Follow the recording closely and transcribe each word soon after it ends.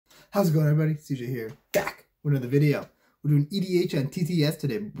How's it going, everybody? CJ here, back with another video. We're doing EDH and TTS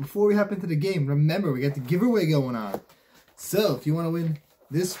today. Before we hop into the game, remember, we got the giveaway going on. So, if you want to win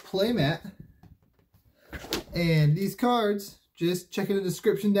this playmat and these cards, just check in the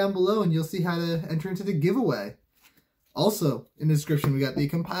description down below and you'll see how to enter into the giveaway. Also, in the description, we got the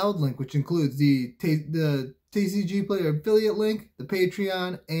compiled link, which includes the TCG Player affiliate link, the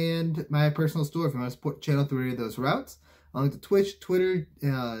Patreon, and my personal store if you want to support the channel through any of those routes. Along with the Twitch, Twitter,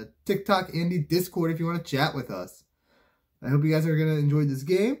 TikTok, and the Discord if you want to chat with us. I hope you guys are going to enjoy this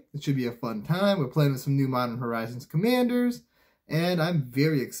game. It should be a fun time. We're playing with some new Modern Horizons Commanders, and I'm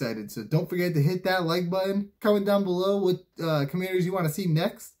very excited. So don't forget to hit that like button, comment down below what Commanders you want to see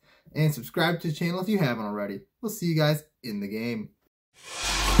next, and subscribe to the channel if you haven't already. We'll see you guys in the game.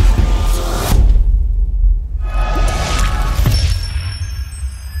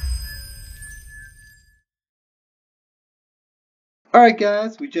 Alright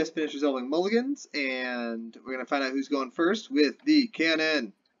guys, we just finished resolving mulligans, and we're going to find out who's going first with the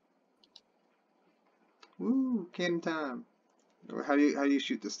cannon. Woo, cannon time. How do you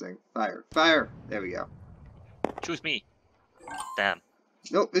shoot this thing? Fire. Fire! There we go. Choose me. Damn.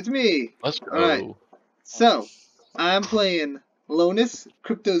 Nope, it's me! Let's go. Alright, so, I'm playing Lonis,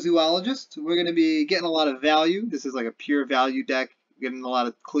 Cryptozoologist. We're going to be getting a lot of value. This is like a pure value deck, getting a lot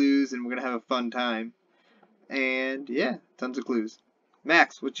of clues, and we're going to have a fun time. And yeah, tons of clues.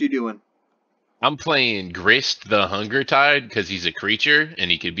 Max, what you doing? I'm playing Grist the Hunger Tide because he's a creature and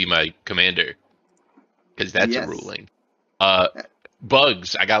he could be my commander. Because that's a ruling.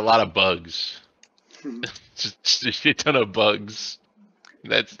 Bugs. I got a lot of bugs. Just a shit ton of bugs.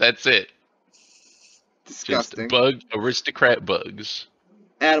 That's it. Disgusting. Just bug aristocrat bugs.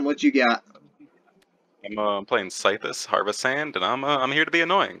 Adam, what you got? I'm playing Sythis, Harvest Sand, and I'm here to be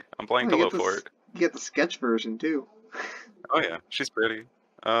annoying. I'm playing Pillow Fort. You get the sketch version too. Oh yeah, she's pretty.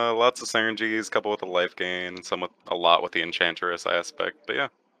 Lots of synergies, couple with the life gain, a lot with the Enchantress aspect. But yeah,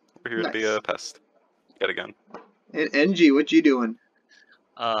 we're here to be a pest. Yet again. And NG, what you doing?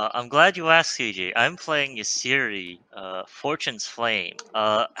 I'm glad you asked, CJ. I'm playing Yusri, Fortune's Flame.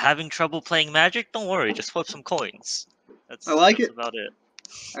 Having trouble playing Magic? Don't worry, just flip some coins. That's about it.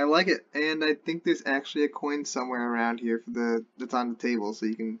 I like it, and I think there's actually a coin somewhere around here for that's on the table, so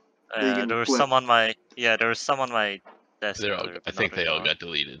you can. There was some on my desk. I think they all got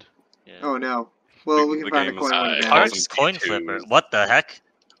deleted. Yeah. Oh no. Well, we can find a coin. Cards coin flipper. What the heck?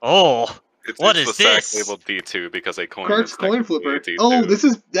 Oh, what is this? It's labeled D2 because a coin. Cards coin flipper. Oh,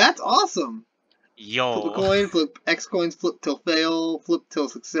 that's awesome. Yo. Flip a coin, flip X coins, flip till fail, flip till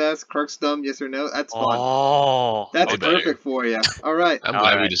success, Kirk's dumb, yes or no. That's fun. Oh, that's perfect for you. All right. I'm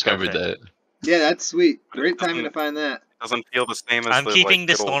glad we discovered that. Yeah, that's sweet. Great timing to find that. Doesn't feel the same as I'm keeping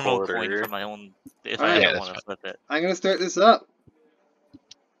this normal coin for my own if I ever want to flip it. I'm gonna start this up.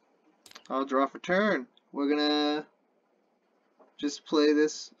 I'll draw for turn. We're gonna just play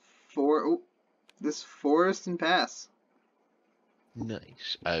this forest and pass.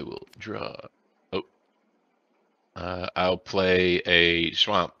 Nice. I will draw. Oh. I'll play a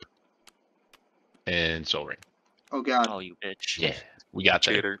swamp and soul ring. Oh god. Oh, you bitch. Yeah, we got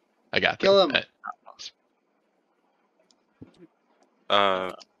that. I got that. Kill him.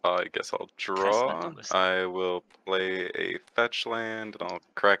 I guess I'll draw. I will play a fetch land, and I'll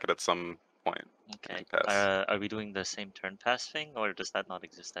crack it at some point. Okay. Are we doing the same turn pass thing, or does that not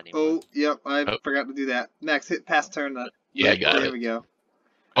exist anymore? Oh, yep, I forgot to do that. Max, hit pass turn. Yeah, I got it. There we go.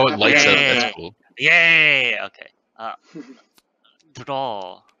 Oh, it lights up. That's cool. Yay! Okay.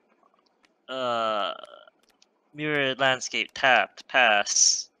 Draw. Mirrored landscape tapped.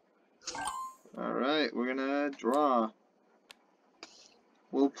 Pass. All right, we're gonna draw.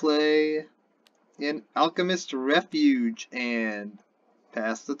 We'll play an Alchemist Refuge and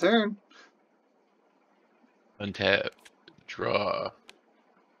pass the turn. Untap. Draw.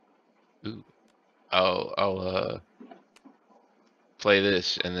 Ooh. I'll play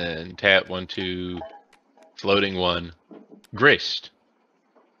this and then tap 1, 2, floating 1, Grist.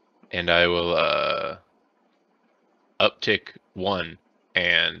 And I will uptick 1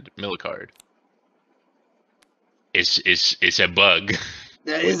 and mill a card. It's a bug.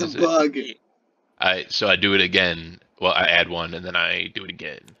 That is a bug. So I do it again. Well, I add 1 and then I do it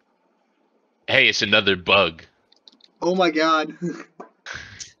again. Hey, it's another bug. Oh my god.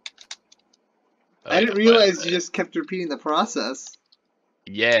 I didn't realize you just kept repeating the process.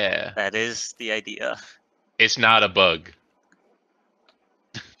 Yeah. That is the idea. It's not a bug.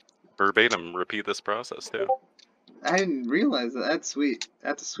 Verbatim, repeat this process too. I didn't realize that. That's sweet.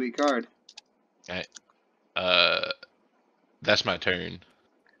 That's a sweet card. Alright. That's my turn.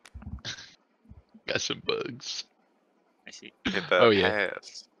 Got some bugs. I see. Hit that Oh, yeah.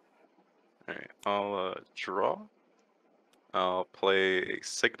 pass. Alright, I'll draw. I'll play a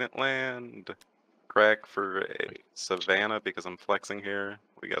Signet Land, crack for a Savannah because I'm flexing here.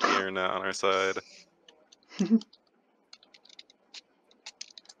 We got the internet on our side.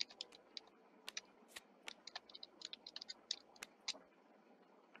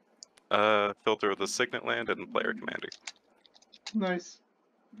 Filter with the Signet Land and player commander. Nice.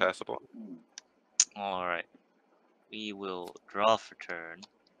 Passable. Alright. We will draw for turn.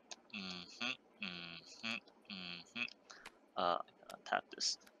 Tap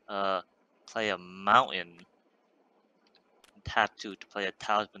this. Play a mountain. Tap 2 to play a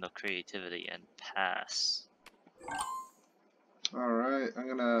Talisman of Creativity and pass. Alright, I'm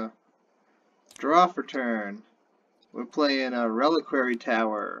gonna draw for turn. We're playing a Reliquary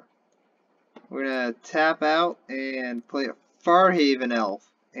Tower. We're gonna tap out and play a Farhaven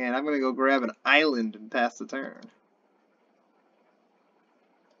Elf. And I'm gonna go grab an island and pass the turn.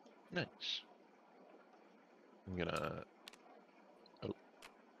 Nice. I'm gonna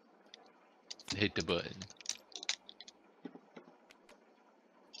hit the button.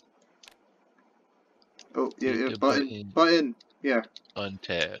 Oh, yeah, Hit yeah, the button. Yeah.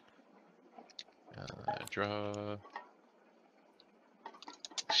 Untap. Draw.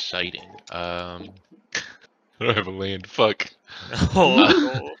 Exciting. I don't have a land. Fuck.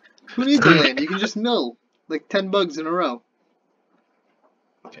 Oh, Who needs a land? You can just mill like 10 bugs in a row.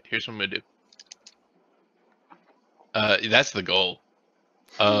 Okay, here's what I'm gonna do. That's the goal.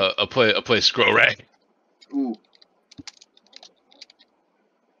 I'll play Scroll Rack. Ooh.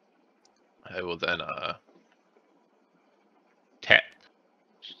 I will then tap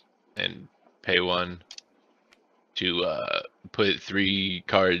and pay 1 to put 3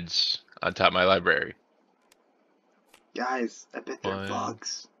 cards on top of my library. Guys, I bet they're 1,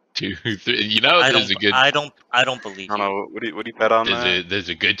 bugs. 2, 3. You know, I there's a good. don't believe I don't you. know. What do you bet on that? There's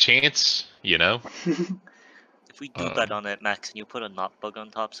a good chance. You know. If we do bet on it, Max, can you put a not bug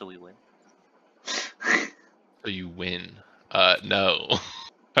on top so we win? So you win. No,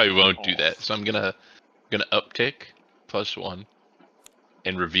 I won't do that. So I'm gonna uptick +1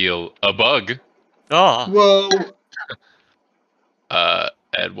 and reveal a bug. Oh, Whoa!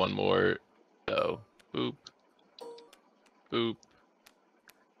 Add 1 more. So boop, boop.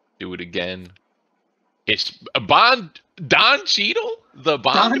 Do it again. It's a Don Cheadle, the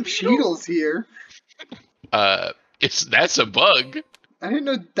Bond. Don Cheadle's here. That's a bug. I didn't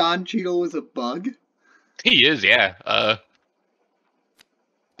know Don Cheadle was a bug. He is, yeah.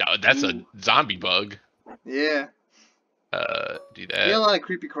 That's Ooh. a zombie bug. Yeah. Do You that. got a lot of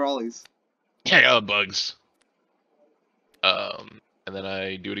creepy crawlies. Yeah, I got bugs. And then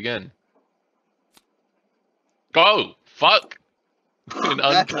I do it again. Go! Fuck! An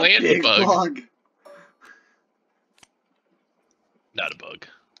That's a unplanned big bug. Not a bug.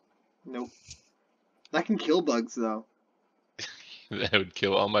 Nope. That can kill bugs, though. That would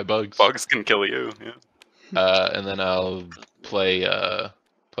kill all my bugs. Bugs can kill you. Yeah. And then I'll play a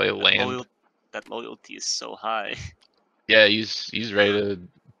land. That loyalty is so high. Yeah, he's ready to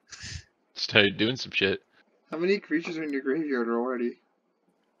start doing some shit. How many creatures are in your graveyard already?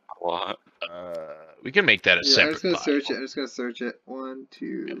 A lot. We can make that a Yeah, separate I'm just gonna pile. search it. I'm just gonna search it. 1,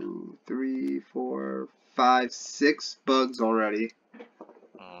 2, 3, 4, 5, 6 bugs already.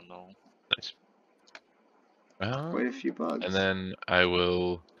 Oh no. Nice. Quite a few bugs. And then I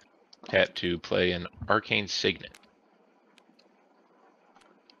will tap to play an Arcane Signet.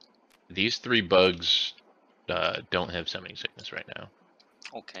 These 3 bugs don't have Summoning Sickness right now.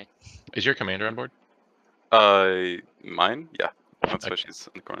 Okay. Is your commander on board? Mine? Yeah. That's why Okay. she's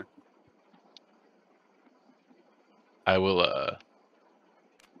in the corner. I will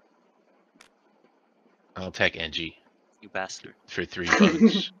I'll attack NG You bastard. for 3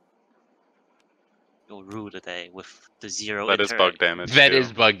 bugs. You'll rue today with the 0 That is bug damage. That too.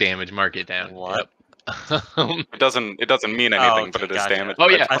 is bug damage. Mark it down. What? Yep. It doesn't mean anything, but okay, it is gotcha. damage. Oh,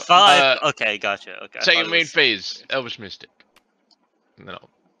 yeah. I thought. Okay, gotcha. Okay. I thought Second it main was- phase, Elvish Mystic. And then I'll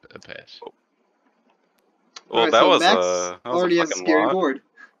pass. Well, Alright, that so was Max a already has a fucking scary lot. board.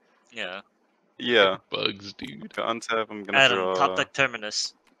 Yeah. Yeah. Bugs, dude. To untap, I'm gonna Adam, draw. top deck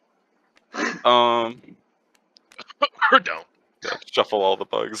Terminus. Or don't. Shuffle all the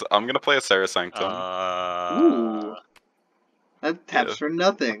bugs. I'm gonna play a Sarah Sanctum. Ooh. That taps Yeah. for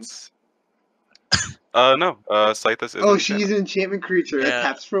nothing. No. Sythis is. Oh, an she's an enchantment creature. It Yeah.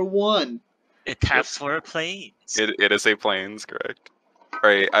 taps for 1. It taps for a planes. It is a plains, correct?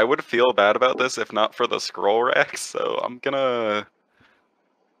 Alright, I would feel bad about this if not for the scroll rack, so I'm gonna.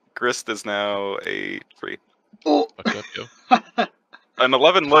 Grist is now a 3. Oh. Fuck up, yo. an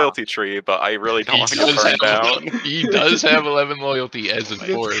 11 loyalty tree, but I really don't want to get burned down. He does have 11 loyalty as a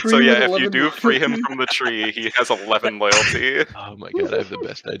forest. So yeah, if you do free him from the tree, he has 11 loyalty. Oh my god, I have the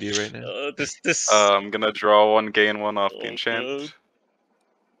best idea right now. I'm gonna draw 1, gain 1 off the enchant.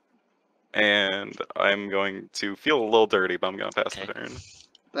 And I'm going to feel a little dirty, but I'm gonna pass the turn.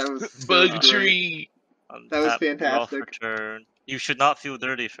 That was Bug tree. That was fantastic. Turn. You should not feel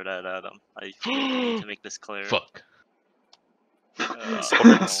dirty for that, Adam. I need to make this clear. Fuck.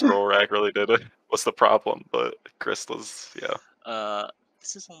 Scroll Rack really did it. What's the problem? But Grist was, yeah.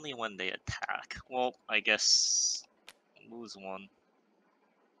 This is only when they attack. Well, I guess lose 1.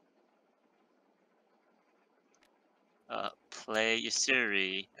 Play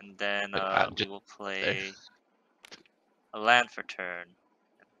Yusri, and then we will play a land for turn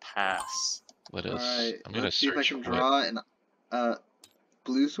and pass. Let us. Alright, I'm gonna let's see if I can draw an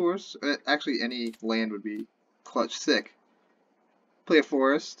blue source. Actually, any land would be clutch sick. Play a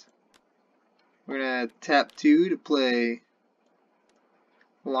forest. We're gonna tap 2 to play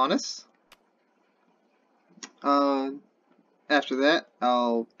Lonis. After that,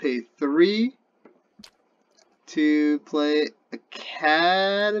 I'll pay 3 to play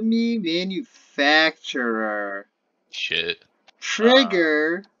Academy Manufacturer. Shit.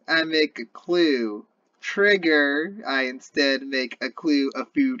 Trigger, I make a clue. Trigger, I instead make a clue, a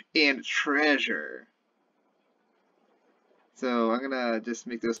food, and a treasure. So I'm gonna just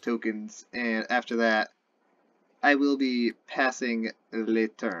make those tokens, and after that, I will be passing the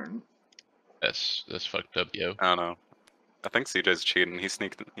turn. That's fucked up, yo. I don't know. I think CJ's cheating. He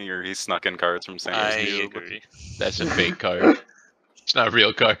snuck in cards from Sanger's Cube. Agree. That's a fake card. It's not a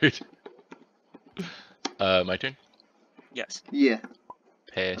real card. My turn? Yes. Yeah.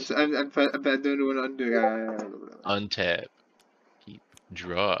 Pass. I'm doing an undo. Untap. Keep.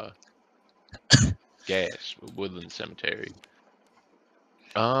 Draw. Gas. Woodland Cemetery.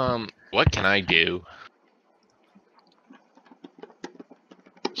 What can I do?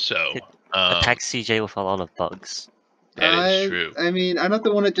 So, attack CJ with a lot of bugs. That is true. I mean, I'm not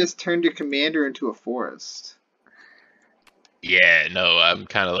the one that just turned your commander into a forest. Yeah, no, I'm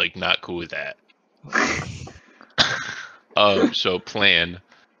kind of like not cool with that. So plan.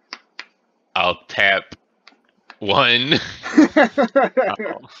 I'll tap 1.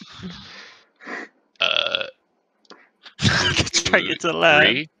 Try it to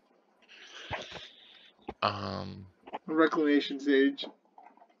land. 3. Reclamation Sage.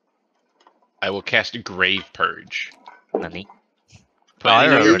 I will cast a Grave Purge. Nani?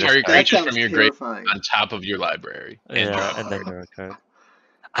 Put your target creature from your grave on top of your library. Yeah, and then your card.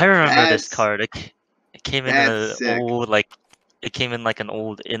 I remember this card. It came in it came in like an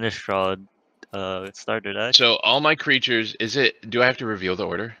old Innistrad starter deck. So all my creatures, do I have to reveal the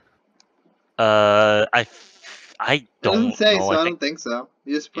order? I don't It doesn't say, know. so I don't think so.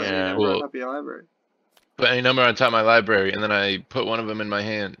 You just put any number on top of your library. Put any number on top of my library, and then I put one of them in my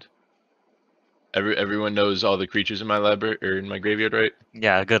hand. Everyone knows all the creatures in my library or in my graveyard, right?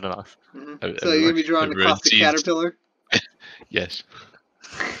 Yeah, good enough. Mm-hmm. So you're gonna be drawing the Caustic Caterpillar? Yes.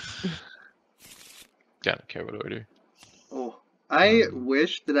 I don't care what order. Oh, I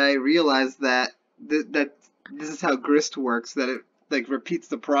wish that I realized that that this is how Grist works. That it like repeats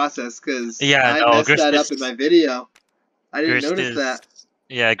the process because I messed that up in my video. I didn't notice that.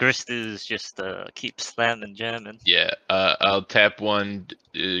 Yeah, Grist is just keep slamming, jamming. Yeah, I'll tap 1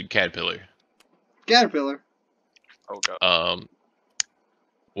 Caterpillar. Caterpillar. Oh god.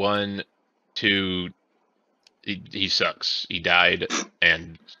 1, 2. He sucks. He died,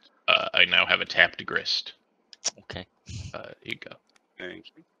 and I now have a tapped Grist. Okay. Here you go.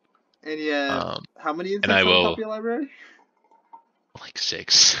 Thank you. And yeah, how many insects on top of your library? Like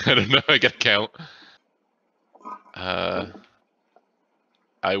 6. I don't know. I gotta count.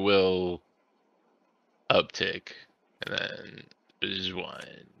 I will uptick, and then there's 1.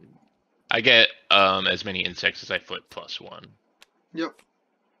 I get as many insects as I flip +1. Yep.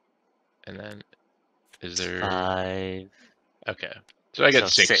 And then is there 5? Okay, so I get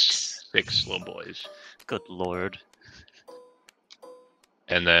So 6 little boys. Good lord.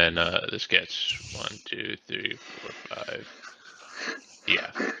 And then this gets 1, 2, 3, 4, 5.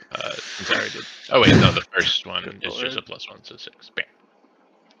 Yeah. Since I already did. Oh wait, no, the first one is just a +1, so 6. Bam.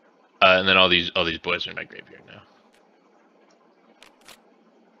 And then all these boys are in my graveyard now.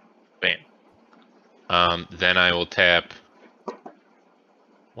 Bam. Then I will tap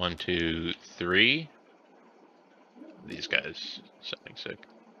 1, 2, 3. These guys, something sick.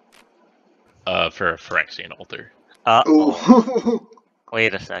 For a Phyrexian altar. Oh.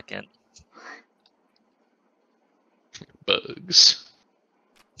 Wait a second. Bugs.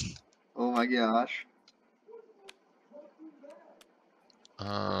 Oh my gosh.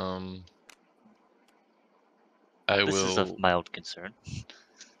 This is of mild concern.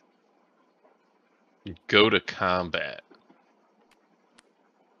 Go to combat.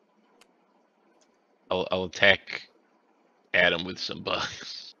 I'll attack Adam with some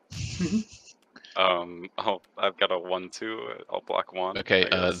bugs. I've got a 1/2. I'll block 1. Okay,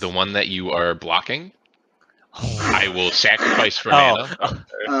 the one that you are blocking, I will sacrifice for mana.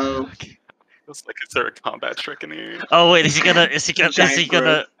 Okay. It's like, is there a combat trick in here? Oh wait, is he gonna?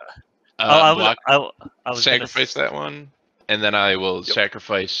 I was sacrifice that one, and then I will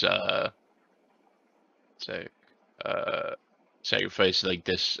sacrifice. Sacrifice like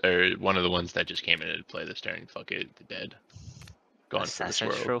this, or one of the ones that just came into play this turn. Fuck it, the dead. Gone for this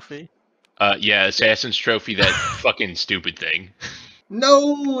world. Trophy. Yeah, Assassin's Trophy. That fucking stupid thing.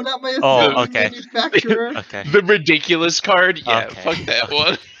 No, not my manufacturer. Okay. The ridiculous card. Yeah, fuck that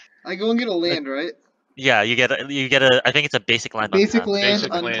one. I go and get a land, right? Yeah, you get a. I think it's a basic land. Basic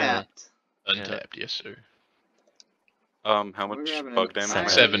untapped. land, untapped. Untapped, yes, sir. How much bug damage?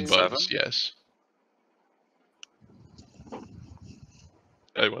 7 bugs, yes.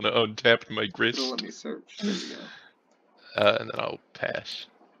 I want to untap my Grist. So let me search. There we go. And then I'll pass.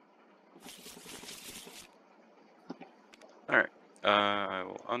 Alright. I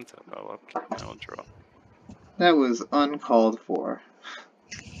will untap. I will draw. That was uncalled for.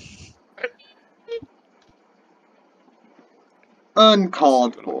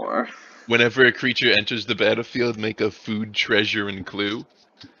 Uncalled for. Whenever a creature enters the battlefield, make a food, treasure, and clue.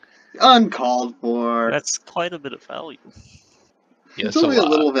 Uncalled for. That's quite a bit of value. Yeah, it's only a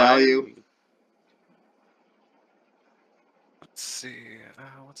little value. Let's see.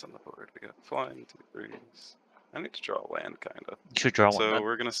 What's on the board? We got flying, 2 3s. I need to draw a land, kind of. You should draw one. So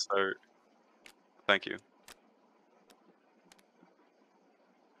we're gonna start. Thank you.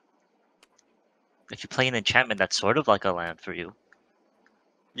 If you play an enchantment, that's sort of like a land for you.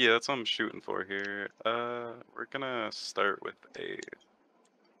 Yeah, that's what I'm shooting for here. We're gonna start with a.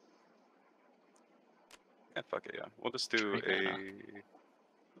 Yeah, fuck it, yeah. We'll just do a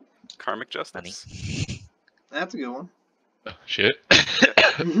Karmic Justice. That's a good one. Oh, shit.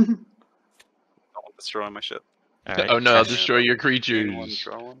 Don't destroy my shit. Right. Oh no, I'll destroy your creatures.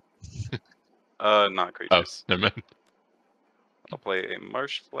 Draw one. Not creatures. Oh, never mind. I'll play a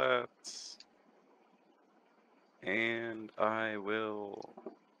Marsh Flats. And I will...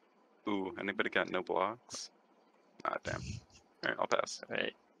 Ooh, anybody got no blocks? Ah, damn. Alright, I'll pass.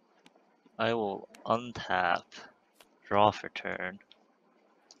 Alright. I will untap, draw for turn.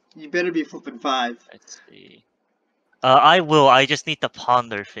 You better be flipping 5. Let's see. I will. I just need to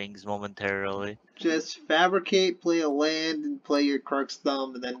ponder things momentarily. Just fabricate, play a land, and play your Krark's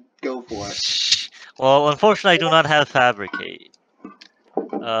Thumb, and then go for it. Well, unfortunately, I do not have fabricate.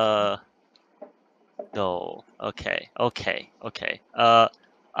 Go. Okay.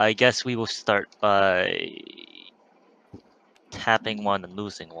 I guess we will start by tapping one and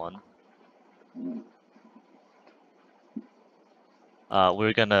losing one.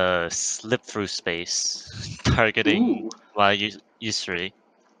 We're gonna slip through space, targeting my Yusri.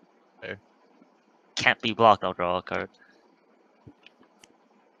 Can't be blocked, I'll draw a card.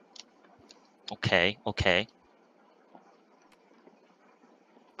 Okay.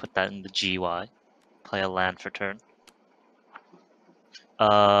 Put that in the GY. Play a land for turn.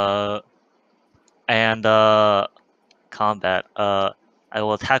 Combat. I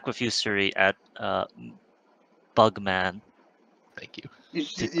will attack with Yusri at Bugman. Thank you.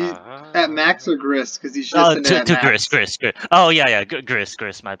 At max or Grist? Because he's just to Grist. Oh yeah,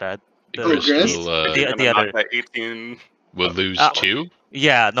 Grist. My bad. Grist. The other 18 will lose 2.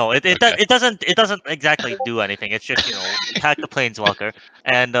 Yeah, no, it doesn't exactly do anything. It's just attack the planeswalker,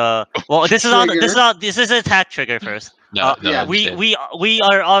 and well, this is an attack trigger first. No, we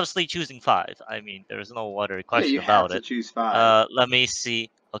are obviously choosing 5. I mean, there's no other question about it. You have to choose 5. Let me see.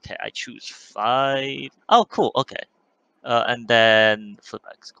 Okay, I choose 5. Oh, cool. Okay, and then flip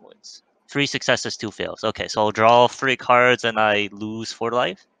X coins. 3 successes, 2 fails. Okay, so I'll draw 3 cards and I lose 4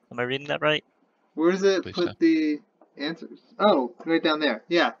 life. Am I reading that right? Where does it put the answers? Oh, right down there.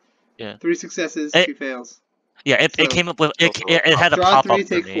 Yeah. 3 successes, 2 fails. Yeah, it came up with it had a pop up. Draw 3,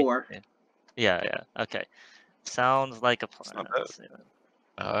 take 4. Yeah. Okay. Sounds like a plan.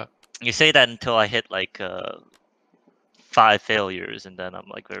 You say that until I hit like 5 failures, and then I'm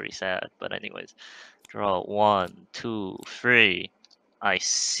like very sad. But anyways, draw 1, 2, 3. I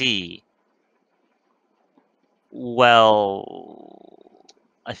see. Well,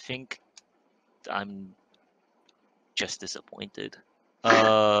 I think I'm just disappointed.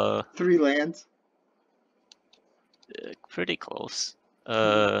 3 lands. Pretty close.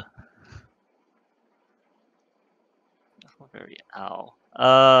 Very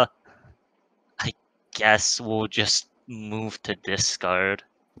I guess we'll just move to discard.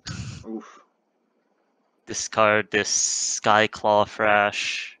 Oof. Discard this Skyclaw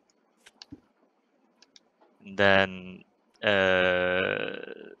Thrash. Then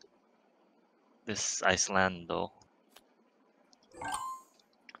this Icelando.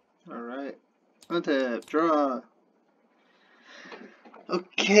 Alright. Untap, draw.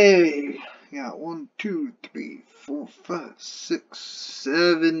 Okay. Got 1, 2, 3, 4, 5, 6,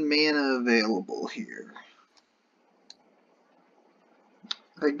 7 mana available here.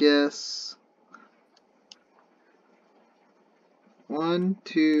 I guess 1,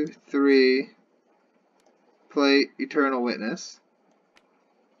 2, 3. Play Eternal Witness.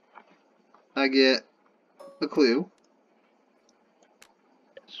 I get a clue.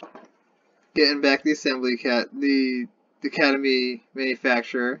 Getting back the assembly the Academy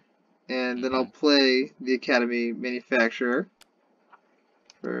Manufacturer, and then I'll play the Academy Manufacturer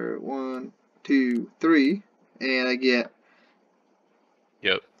for 1, 2, 3, and I get.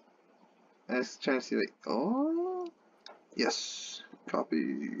 Yep. I was trying to see like, oh, yes,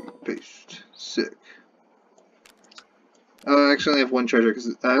 copy, paste, sick. Oh, I actually only have 1 treasure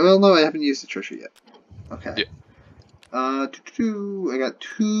because well, no, I haven't used the treasure yet. Okay. Yeah. I got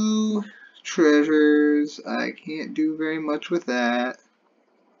 2 treasures. I can't do very much with that.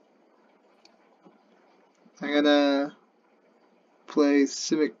 I'm gonna play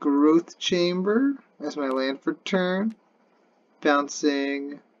Simic Growth Chamber as my land for turn,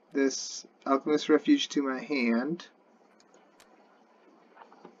 bouncing this Alchemist Refuge to my hand.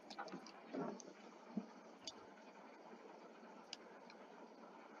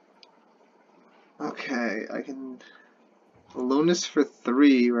 Okay, I can Lonis for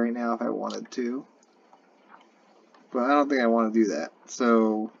 3 right now if I wanted to. But I don't think I want to do that.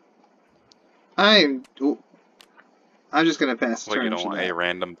 So I'm just gonna pass the turn. You don't want a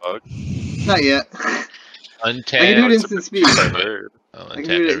random bug? Not yet. Untap. I can do it instant speed. I can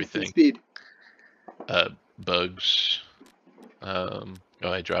do it instant speed. Bugs. Oh,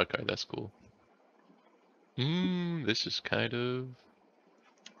 I draw a card. That's cool. This is kind of.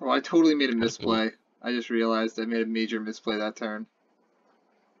 Well, I totally made a misplay. I just realized I made a major misplay that turn.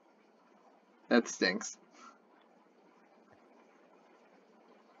 That stinks.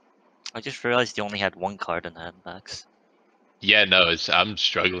 I just realized you only had 1 card in hand, Max. Yeah, no, I'm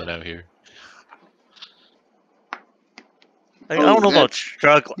struggling out here. I don't know about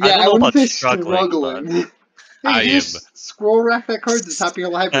struggling. Yeah, I don't know about struggling. Hey, I am. Scroll rack that card to the top of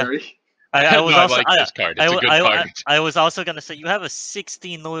your library. I was also, like this card. It's a good card. I was also gonna say you have a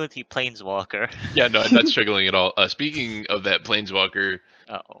 16 loyalty Planeswalker. Yeah, no, I'm not struggling at all. Speaking of that Planeswalker,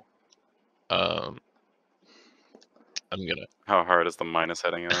 I'm gonna. How hard is the minus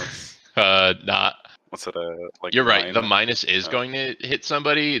hitting us? Not. What's it? Like you're right. The minus is going to hit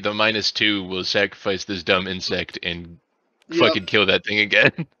somebody. The -2 will sacrifice this dumb insect and fucking kill that thing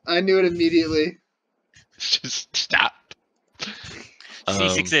again. I knew it immediately. Just stop.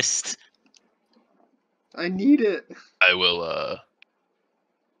 Cease exist. I need it. I will.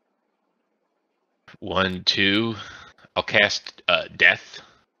 1, 2. I'll cast Death.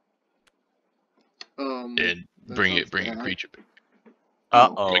 And bring a creature.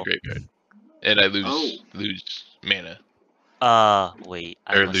 Uh-oh. My graveyard. And I lose mana. Wait.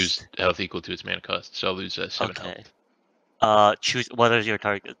 Lose health equal to its mana cost. So I'll lose 7 health. Choose. What are your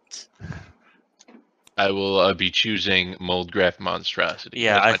targets? I will be choosing Moldgraph Monstrosity.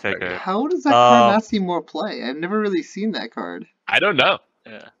 Yeah, I figured. How does that card not see more play? I've never really seen that card. I don't know.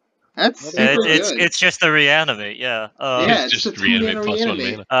 Yeah. That's super good. It's just a reanimate, yeah. It's just a reanimate plus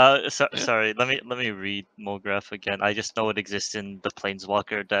reanimate. 1 mana. Sorry, let me read Moldgraph again. I just know it exists in the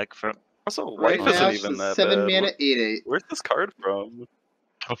Planeswalker deck from. Also, right life now, isn't even that 7 bad. mana, 8/8. Where's this card from?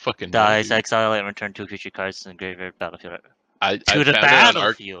 How fucking dies, exile, and return 2 creature cards in the graveyard battlefield. I to the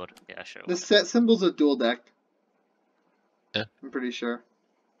battlefield. Yeah, sure. The set symbol's a dual deck. Yeah. I'm pretty sure.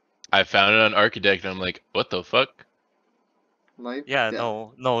 I found it on Architect and I'm like, what the fuck? Life? Yeah,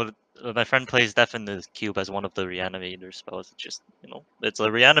 no. My friend plays Death in the cube as one of the reanimator spells. It's just, it's a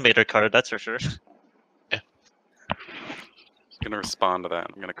reanimator card, that's for sure. Yeah. I'm gonna respond to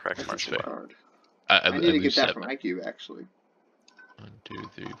that. I'm gonna crack Marshall card. I need to get that from IQ, actually. 1, 2,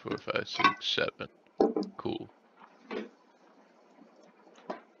 3, 4, 5, 6, 7. Cool.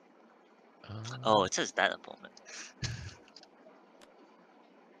 Oh, it says that opponent.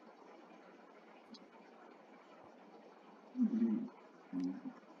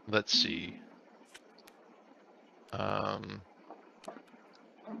 Let's see. Oh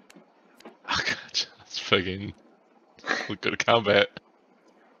god, that's fucking. We'll go to combat.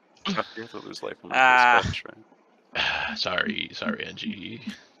 You have to lose life on my first Sorry, NG.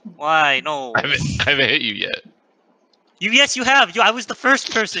 Why? No. I haven't hit you yet. Yes, you have. I was the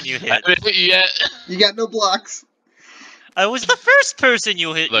first person you hit. I haven't hit you yet. You got no blocks. I was the first person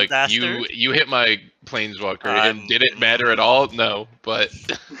you hit, Look, you hit my planeswalker. Did it matter at all? No, but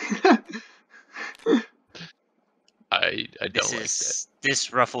I don't like that.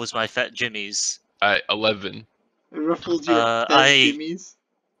 This ruffles my fat jimmies. 11. It ruffled your fat jimmies.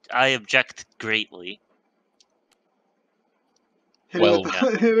 I object greatly. Hit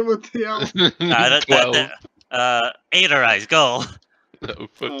him with the elf. 12. 8 eyes, go. No,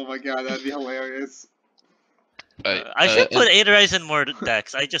 oh my god, that'd be hilarious. I should put 8 eyes in more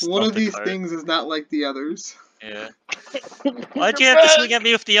decks. I just one love of these card. things is not like the others. Yeah. Why'd you have to swing at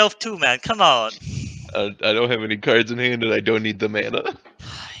me with the elf too, man? Come on. I don't have any cards in hand, and I don't need the mana.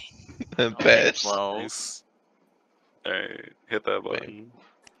 I'm pass. Well. Nice. Alright, hit that button.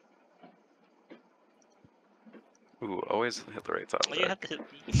 Ooh, always hit the right top. Well, you have to hit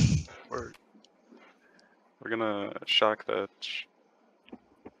me. We're gonna shock fetch.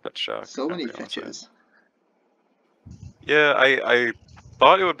 Fetch shock. So many fetches. Yeah, I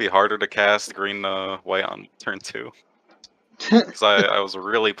thought it would be harder to cast green white on turn 2. Because I was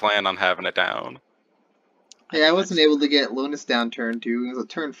really planning on having it down. Yeah, I wasn't able to get Lonis down turn 2. It was a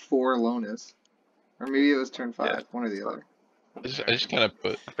turn 4 Lonis. Or maybe it was turn 5, yeah. One or the other. I just kind of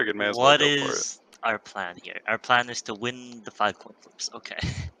put... I figured may as well go for it. What is our plan here? Our plan is to win the 5 coin flips. Okay.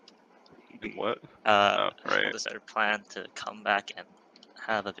 What? Right. Right. What is our plan to come back and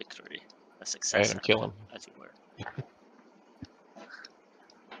have a victory? A success. And kill him. As you were.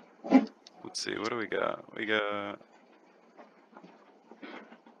 Let's see, what do we got? We got...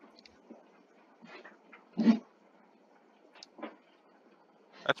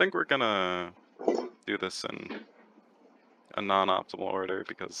 I think we're gonna do this in a non-optimal order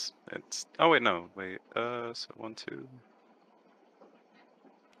because it's... Oh wait, no, wait, so 1, 2...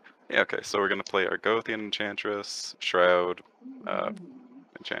 Yeah, okay, so we're gonna play Argothian Enchantress, Shroud,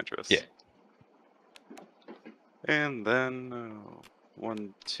 Enchantress. Yeah. And then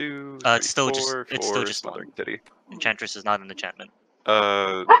 1, 2, it's still 4, just 4, it's still just Smothering one. Titty. Enchantress is not an enchantment.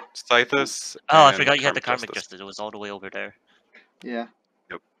 Sythis. Oh, I forgot you had the Karmic Justice. It was all the way over there. Yeah.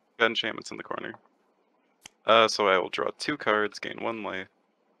 Yep. Got enchantments in the corner. So I will draw 2 cards, gain 1 life,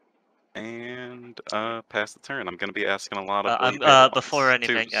 and pass the turn. I'm gonna be asking a lot of. Before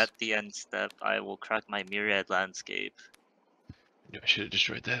anything, at the end step, I will crack my Myriad Landscape. I should have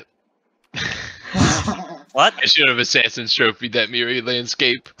destroyed that. What? I should have Assassin's Trophied that Myriad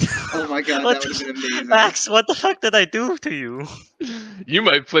Landscape. Oh my god, that would have been amazing. Max, what the fuck did I do to you? You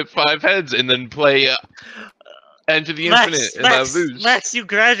might flip 5 heads and then play Into the Infinite and I lose. Max, you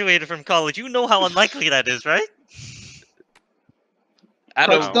graduated from college. You know how unlikely that is, right? I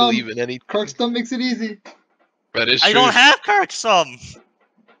don't believe in anything. Kirkstum makes it easy. That is true. I don't have Kirkstum.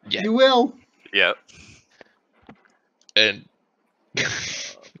 Yeah. You will. Yep. And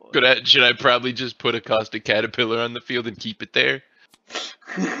should I probably just put a Caustic Caterpillar on the field and keep it there?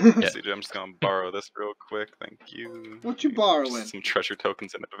 Yeah. I'm just gonna borrow this real quick. Thank you. What you borrowing? Some treasure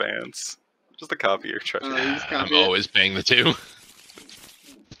tokens in advance. Just a copy of your treasure. I'm always paying the 2.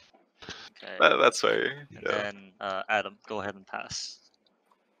 Okay. That's fair. And then Adam, go ahead and pass.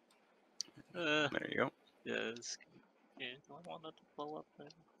 There you go. Yes. Yeah, do I want it to blow up there?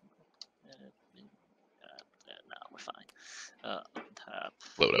 No, we're fine. Untap.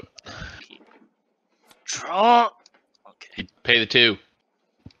 Load up. Keep. Draw. Okay. Pay the 2.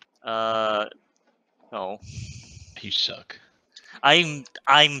 No. You suck. I'm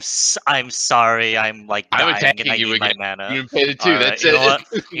sorry. I'm like dying and I need my mana. You pay the 2. Right, that's you it.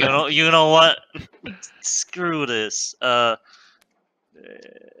 Know what? You know what? Screw this. I'm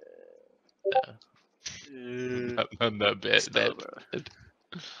not bad.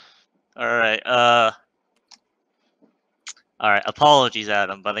 Alright, alright, apologies,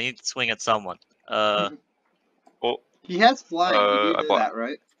 Adam, but I need to swing at someone. Well, he has flying. You do know that,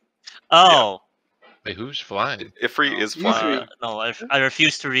 right? Oh. Wait, who's flying? Ifri is flying. No, I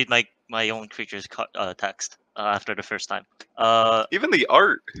refuse to read my own creature's text after the first time. Even the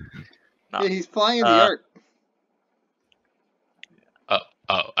art. No. Yeah, he's flying in the art.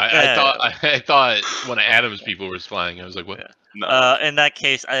 I thought one of Adam's people was flying. I was like, what? Yeah. No. In that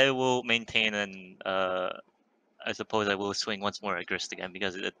case, I will maintain and I suppose I will swing once more at Grist again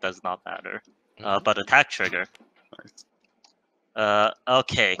because it does not matter. But attack trigger. Nice.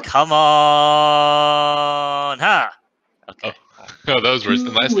 Okay, come on, ha. Okay. Oh, that was worse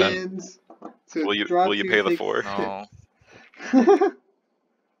than last time. So will you pay the 4? No. Son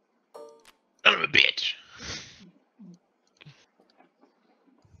of a bitch.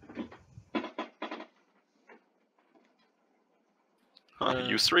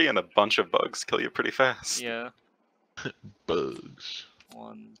 Yusri and a bunch of bugs kill you pretty fast. Yeah. Bugs.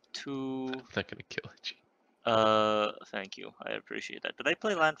 1, 2. I'm not gonna kill it. Thank you. I appreciate that. Did I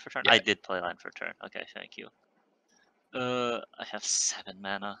play land for turn? Yeah. I did play land for turn. Okay, thank you. I have 7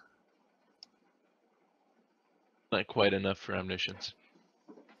 mana. Not quite enough for omniscience.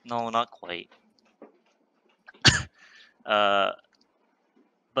 No, not quite.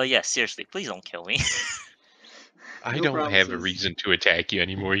 But yeah, seriously, please don't kill me. I No don't have a promises. reason to attack you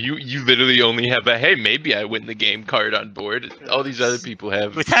anymore. You literally only have a hey, maybe I win the game card on board. All these other people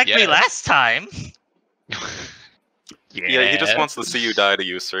have. You attacked me last time. Yeah, he just wants to see you die to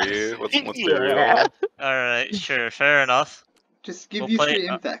Yusri. Let's be real. Alright, sure, fair enough. Just give We'll you play, free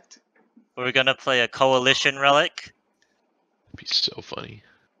infect. We're gonna play a coalition relic. That'd be so funny.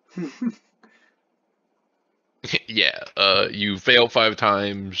 Yeah, you fail 5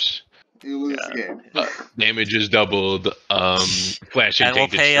 times. You lose the game. Damage is doubled. Flashing And we'll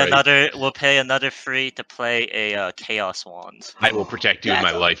tainted pay strike. we'll pay another free to play a chaos wand. I will protect you with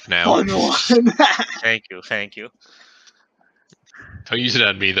my That's a life now. Fun one. Thank you, thank you. Don't use it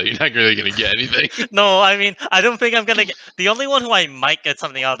on me though. You're not really gonna get anything. No, I mean, I don't think I'm gonna get. The only one who I might get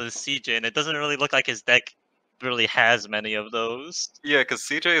something out of is CJ, and it doesn't really look like his deck really has many of those. Yeah, because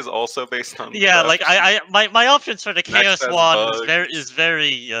CJ is also based on. Yeah, like my options for the Max chaos has wand bugs. is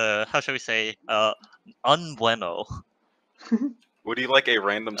very how shall we say unbueno. Would you like a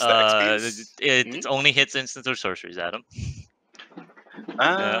random stacks piece? It only hits instants or sorceries, Adam.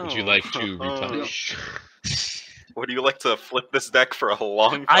 Oh. Would you like to replenish? Would you like to flip this deck for a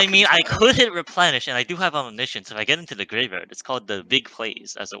long I mean, time? I could hit replenish, and I do have omniscience. If I get into the graveyard, it's called the big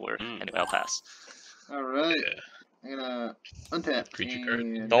plays, as it were. Anyway, I'll pass. Alright. I'm gonna untap. Creature card.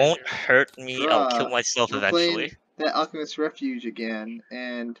 And Don't hurt me. I'll kill draw. myself We're eventually. playing that Alchemist Refuge again,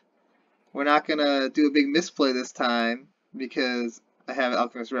 and we're not gonna do a big misplay this time because I have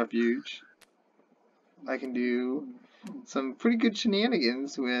Alchemist Refuge. I can do some pretty good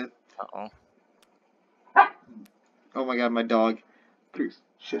shenanigans with. Uh-oh. Oh my god, my dog. Please,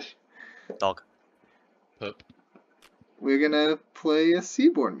 shush. Dog. Pup. We're gonna play a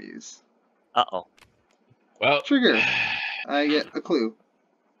Seaborn Muse. Uh-oh. Well. Trigger. I get a clue.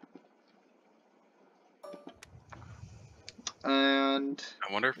 And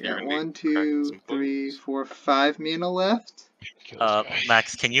I wonder if you're yeah, gonna 1, be cracking 2, some 3, clues. 4, 5 mana left.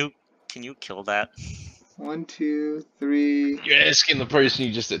 Max, can you kill that? 1, 2, 3, You're asking the person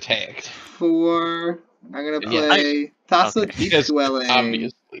you just attacked. 4. I'm gonna Yeah. play Thassa Okay. Deep Yes, Dwelling,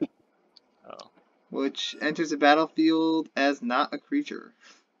 obviously. Oh, which enters the battlefield as not a creature.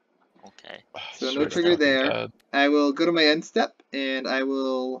 okay. So no Swear to trigger fucking there. God. I will go to my end step and I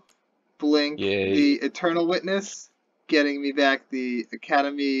will blink Yay. the Eternal Witness, getting me back the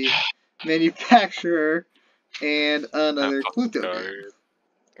Academy Manufacturer and another clue token.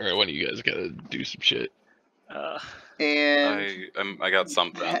 Alright, one of you guys gotta do some shit. And I got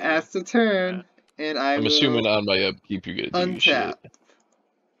something. pass the turn, and I'm will assuming on my upkeep you're gonna do your untap. shit.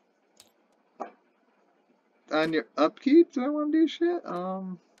 On your upkeep, do I want to do shit?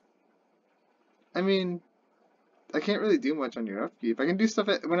 I mean, I can't really do much on your upkeep. I can do stuff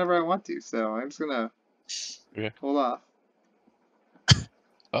whenever I want to, so I'm just gonna hold off.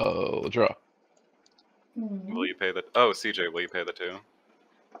 Oh, draw. Will you pay the? Oh, CJ, will you pay the 2?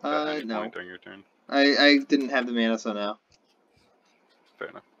 At any No. point during your turn. I didn't have the mana, so no. Fair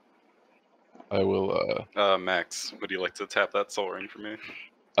enough. I will, Max, would you like to tap that Soul Ring for me?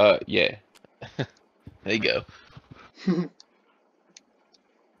 yeah. There you go.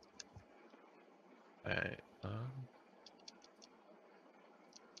 Alright,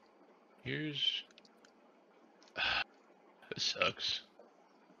 here's... This sucks.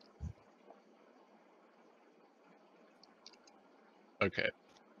 Okay.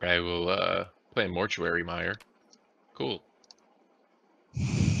 I will, play Mortuary Mire. Cool.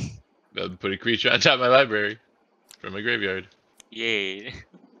 Put a creature on top of my library. From my graveyard. Yay.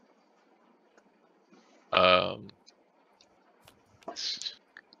 It's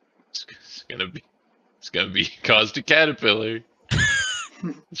gonna be caused a caterpillar.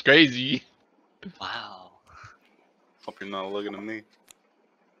 It's crazy. Wow. Hope you're not looking at me.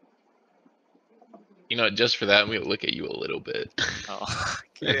 You know, just for that, I'm gonna look at you a little bit. Oh.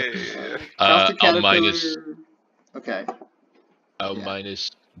 Yeah. I'll minus. Okay. I'll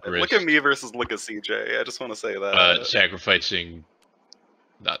minus. Grist, Look at me versus look at CJ. I just want to say that. Sacrificing,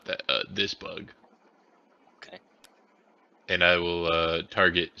 not that this bug. Okay. And I will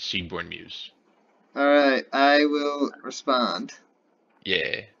target Seedborn Muse. Alright, I will respond.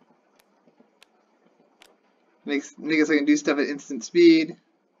 Yeah. Makes I can do stuff at instant speed.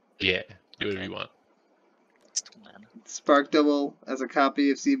 Yeah. Do whatever you want. It's 2 mana. Spark Double as a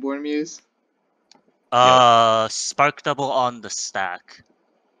copy of Seaborn Muse? Spark Double on the stack.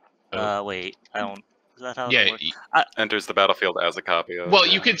 Wait, I don't. Is that how it works? Enters the battlefield as a copy of. Well,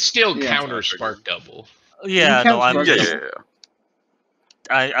 you could still counter Spark Double. Yeah, no, I'm just.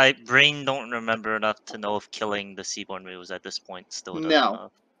 I brain don't remember enough to know if killing the Seaborn Muse at this point still does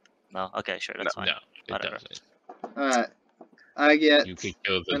enough. No, okay, sure, that's fine. No, it Whatever. doesn't. Alright. I get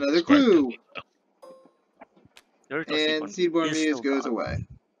another clue. And Seaborn Muse goes away.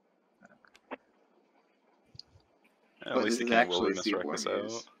 At least you can't wilderness wreck this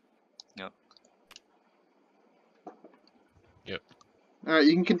out. Yep. Yep. Alright,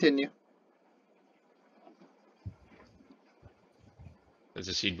 you can continue. There's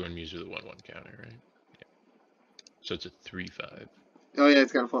a Seaborn Muse with a 1/1 counter, right? Yeah. So it's a 3/5. Oh yeah,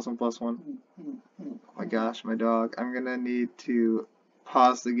 it's got a +1/+1. Oh my gosh, my dog. I'm gonna need to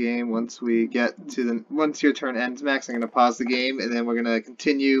pause the game once we get to the once your turn ends, Max. I'm gonna pause the game and then we're gonna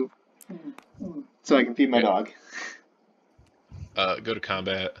continue so I can feed my dog. Go to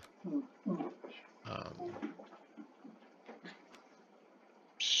combat.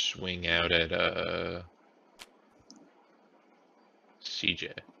 Swing out at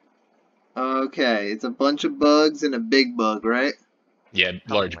CJ. Okay, it's a bunch of bugs and a big bug, right? Yeah,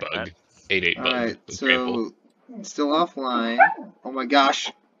 large bug. 8/8 bug. Alright, so still offline. Oh my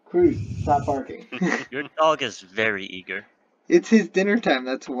gosh. Cruz, stop barking. Your dog is very eager. It's his dinner time,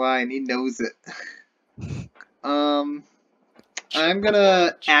 that's why, and he knows it. I'm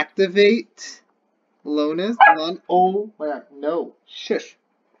gonna activate Lonis. Oh my god, no. Shush.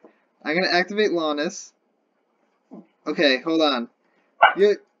 I'm gonna activate Lonis. Okay, hold on.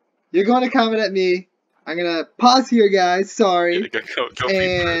 You're going to comment at me. I'm gonna pause here, guys. Sorry. Go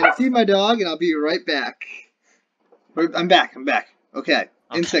and feed my dog, and I'll be right back. I'm back. Okay.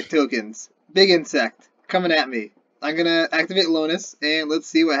 Insect tokens. Big insect coming at me. I'm gonna activate Lonis, and let's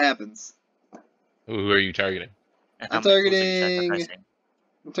see what happens. Who are you targeting? I'm targeting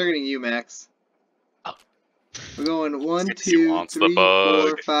you, Max. Oh. We're going 1, 2, 3,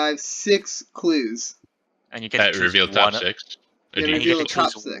 4, 5, 6 clues. And you get to reveal top 6. You get to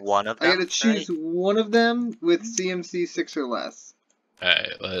choose one of them. I gotta choose one of them with CMC 6 or less.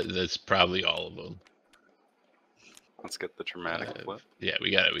 Alright, that's probably all of them. Let's get the dramatic flip. Yeah,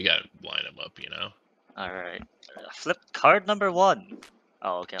 we gotta line them up, you know. Alright. Flip card number 1.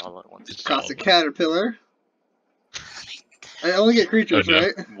 Oh, okay, all at once. Cost a caterpillar. I only get creatures,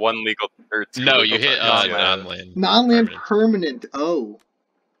 right? One legal. No, you hit non-land. Non-land permanent. Oh.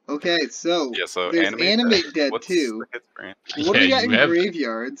 Okay, so, so there's animate dead too. What do we got in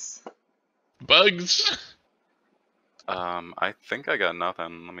graveyards? Bugs. I think I got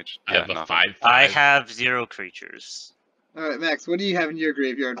nothing. Let me. I have a 5/5. I have 0 creatures. All right, Max. What do you have in your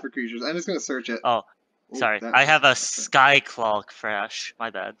graveyard for creatures? I'm just gonna search it. Oh, sorry. I have a Skyclaw Crash. My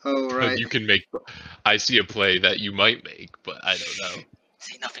bad. Oh right. You can make. I see a play that you might make, but I don't know.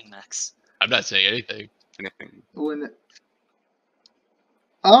 Say nothing, Max. I'm not saying anything.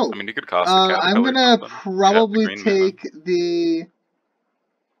 Oh. I mean, you could cost. I'm gonna probably take the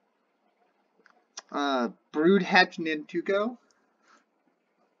Brood Hatch Nantuko.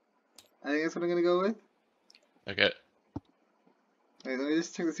 I think that's what I'm gonna go with. Okay. Wait, let me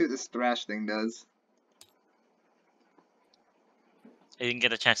just check to see what this thrash thing does. I didn't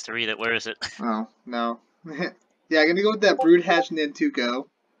get a chance to read it. Where is it? Oh, no. Yeah, I'm gonna go with that Brood Hatch Nantuko.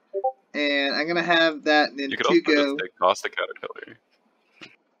 And I'm gonna have that Nantuko. You could also just take cost a caterpillar.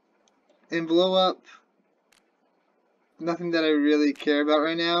 And blow up nothing that I really care about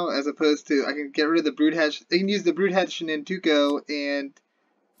right now, as opposed to I can get rid of the Brood Hatch. I can use the Brood Hatch Nantuko and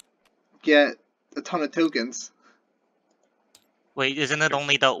get a ton of tokens. Wait, isn't it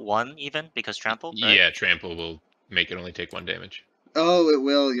only dealt 1 even? Because trample? Right? Yeah, trample will make it only take 1 damage. Oh, it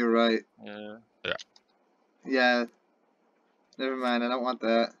will, you're right. Yeah. Yeah. Never mind, I don't want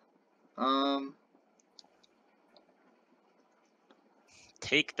that.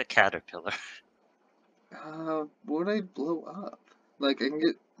 Take the caterpillar. What would I blow up? Like, I can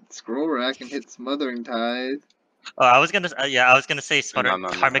get Scroll Rack and hit Smothering Tide. Oh, I was gonna say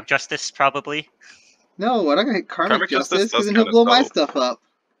Karmic Justice, probably. No, I'm not gonna hit Karmic Justice, because then he'll blow my stuff up.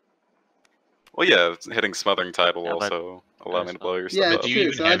 Well, yeah, hitting Smothering Tide will also allow me to blow your stuff up. Yeah,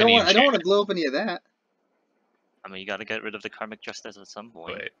 true, so I don't want to blow up any of that. I mean, you gotta get rid of the Karmic Justice at some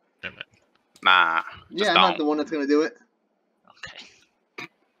point. Wait, never mind. Nah. Yeah, I'm not the one that's gonna do it. Okay.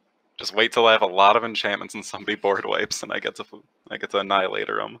 Just wait till I have a lot of enchantments and somebody board wipes, and I get to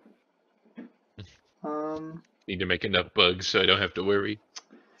annihilator them. Need to make enough bugs so I don't have to worry.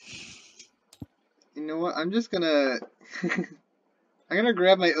 You know what? I'm just gonna I'm gonna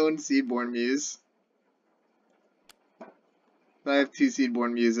grab my own Seaborn Muse. I have 2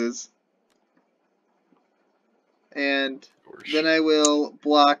 Seedborn Muses. And then I will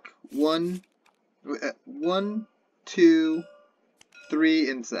block 1, 2, 3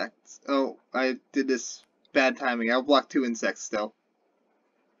 insects. Oh, I did this bad timing. I'll block 2 insects still.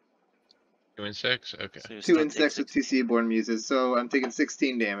 2 insects? Okay. So 2 insects with 2 Seedborn Muses, so I'm taking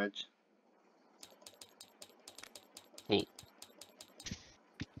 16 damage. Cool.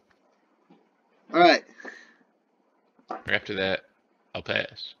 Alright. After that, I'll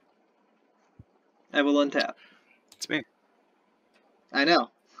pass. I will untap. It's me. I know.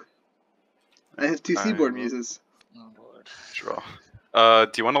 I have 2 Seedborn Muses. Oh, Lord. Draw.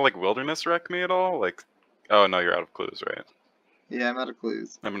 Do you want to, like, Wilderness Wreck me at all? Like, oh, no, you're out of clues, right? Yeah, I'm out of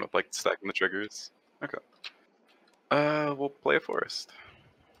clues. I'm gonna, like, stacking the triggers. Okay. We'll play a forest.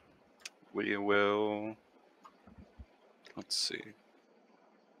 We will... Let's see.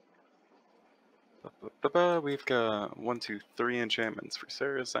 We've got 1, 2, 3 enchantments for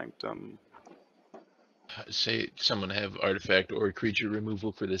Sarah's Sanctum. Say someone have artifact or creature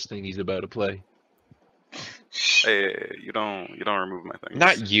removal for this thing he's about to play. Hey, you don't remove my things.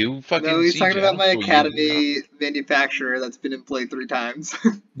 Not you, fucking. No, he's talking about my Academy you. manufacturer that's been in play 3 times.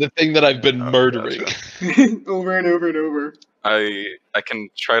 The thing that I've been murdering. Gotcha. Over and over and over. I can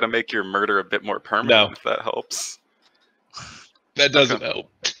try to make your murder a bit more permanent if that helps. That doesn't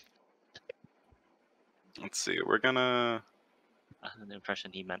help. Let's see, we're gonna... I had the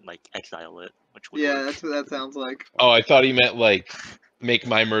impression he meant, like, exile it, which would Yeah, work. that's what that sounds like. Oh, I thought he meant, like, make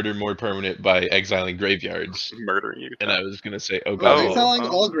my murder more permanent by exiling graveyards. Murdering you. And I was gonna say, oh Well, god. exiling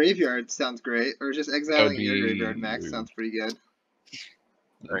all graveyards sounds great, or just exiling your graveyard max sounds pretty good.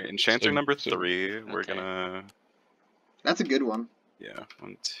 Alright, Enchanter number 3, we're gonna... That's a good one. Yeah,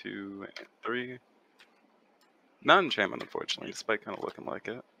 1, 2, and 3. Not enchantment, unfortunately, despite kind of looking like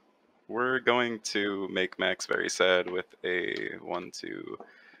it. We're going to make Max very sad with a 1, 2,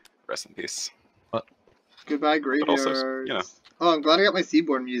 rest in peace. Goodbye, graveyards. Also, you know, oh, I'm glad I got my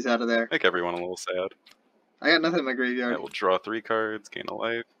Seedborn Muse out of there. make everyone a little sad. I got nothing in my graveyard. Yeah, we'll draw 3 cards, gain a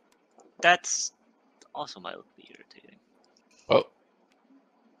life. That's also mildly irritating. Oh.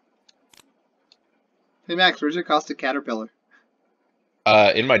 Hey Max, where's your Caustic Caterpillar?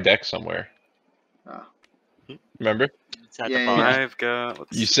 In my deck somewhere. Oh. Remember? It's at Yeah, the yeah, bottom. I've got...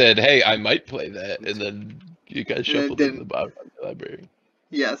 Let's You said, hey, I might play that, and then you guys shuffled it to the bottom of the library.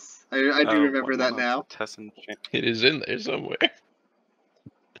 Yes, I do remember that now. It is in there somewhere.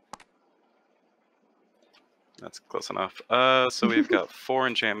 That's close enough. So we've got 4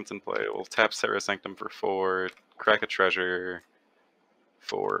 enchantments in play. We'll tap Sarah's Sanctum for 4, crack a treasure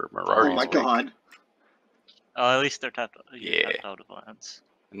for Mirari's Oh my god. Oh, at least they're tapped, Yeah. tapped out of lands.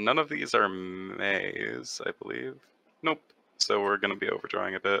 None of these are Maze, I believe. Nope. So we're gonna be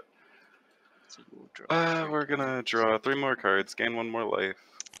overdrawing a bit. So we'll draw We're gonna draw 3 more cards, gain 1 more life.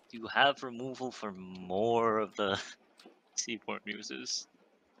 Do you have removal for more of the Seedborn Muses?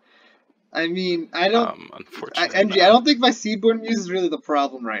 I mean, I don't. Unfortunately, MG, I don't think my Seedborn Muse is really the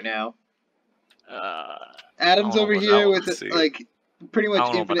problem right now. Adam's over here with like pretty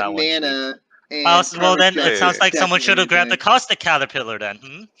much infinite mana. Well, then it sounds like someone should have grabbed the Caustic Caterpillar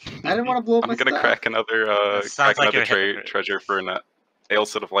then. I didn't want to blow up my I'm gonna stuff. crack another treasure for an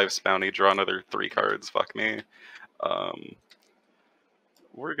Ailset of Life's Bounty, draw another 3 cards, fuck me.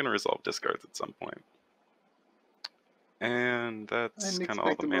 We're gonna resolve discards at some point. And that's kind of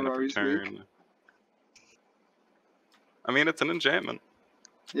all the mana per turn. I mean, it's an enchantment.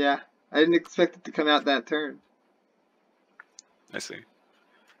 Yeah, I didn't expect it to come out that turn. I see.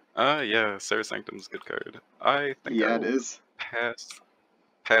 Yeah, Sarah's Sanctum's a good card. I think it is.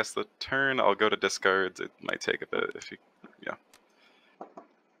 Pass the turn, I'll go to discards. It might take a bit if you... Yeah.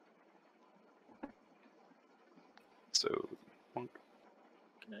 So... Okay.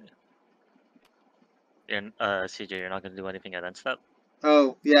 CJ, you're not going to do anything at end step?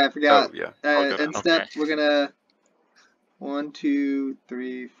 Oh, yeah, I forgot. Oh, yeah. End step, we're gonna... 1, 2,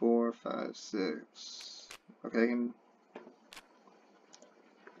 3, 4, 5, 6... Okay, I can...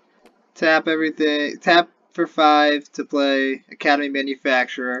 Tap everything. Tap for 5 to play Academy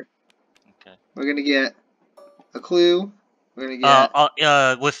Manufacturer. Okay. We're gonna get a clue. We're gonna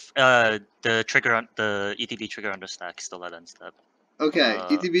get with the trigger on the ETB trigger on the stack still at end step. Okay,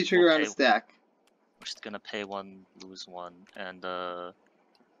 ETB trigger on the stack. We're just gonna pay 1, lose 1, and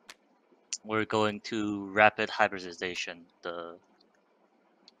we're going to rapid hybridization the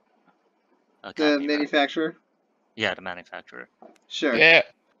manufacturer. Yeah, the manufacturer. Sure. Yeah.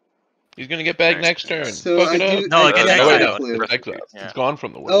 He's gonna get back next turn. So Fuck it up. No, it gets exiled. It's gone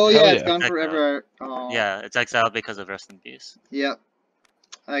from the world. Oh yeah, it's gone forever. Oh. Yeah, it's exiled because of Rest in Peace. Yep.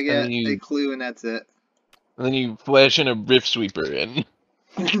 I get a clue and that's it. And then you flash in a Rift Sweeper and...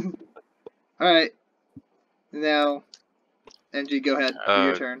 Alright. Now, NG, go ahead. Do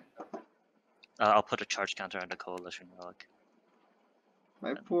your turn. I'll put a charge counter on the Coalition Relic.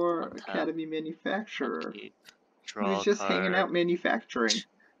 My poor Academy manufacturer. He's just hanging out manufacturing.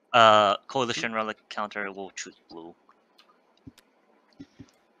 Coalition Relic counter will choose blue.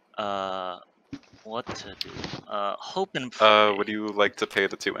 What to do? Hope and pray. Would you like to pay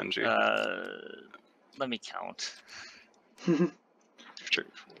the 2 NG? Let me count. Sure.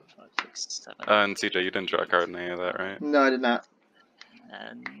 5, 6, 7. And CJ, you didn't draw a card in any of that, right? No, I did not.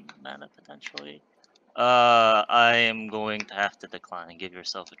 And mana potentially. I am going to have to decline. Give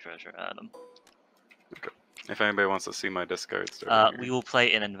yourself a treasure, Adam. Okay. If anybody wants to see my discards, we will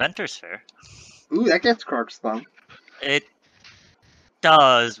play an Inventor's Fair. Ooh, that gets Cork Spawn. It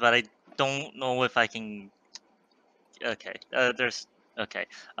does, but I don't know if I can. Okay. There's. Okay.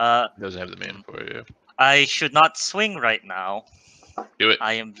 Doesn't have the mana for it. Yeah. I should not swing right now. Do it.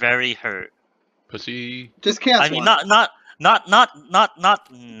 I am very hurt. Pussy. Just cast I mean, one. not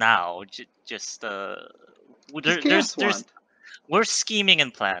now. Just there's we're scheming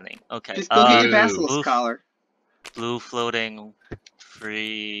and planning. Okay. Just go get your Basilisk Collar. Blue floating.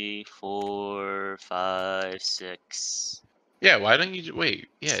 3, 4, 5, 6. Yeah, why don't you wait?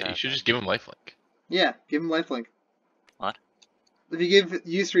 Yeah, 7. You should just give him lifelink. Yeah, give him lifelink. What? If you give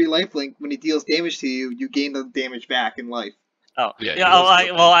Yusri lifelink, when he deals damage to you, you gain the damage back in life. Oh yeah.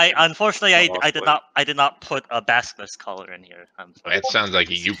 I unfortunately I did not put a Basilisk Collar in here. That sounds like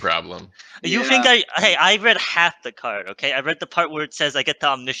a you problem. You think I read half the card? Okay, I read the part where it says I get the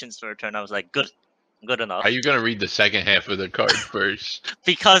Omniscience for a turn. I was like, good enough. Are you gonna read the second half of the card first?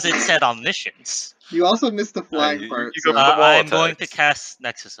 Because it said Omniscience. You also missed the flying part. You go for the wall I'm attacks. going to cast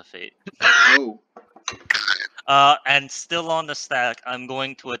Nexus of Fate. Oh. And still on the stack, I'm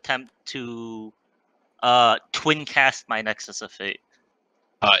going to attempt to twin cast my Nexus of Fate.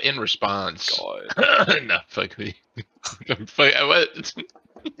 In response. God. No, fuck me. What?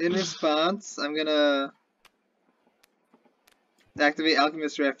 In response, I'm gonna activate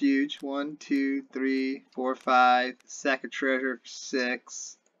Alchemist Refuge. 1, 2, 3, 4, 5. Sack a treasure for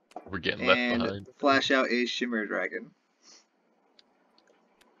 6. We're getting left and behind. flash out a Shimmer Dragon.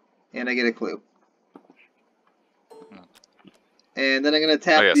 And I get a clue. And then I'm going to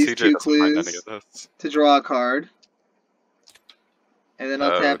tap these CJ 2 clues to draw a card. And then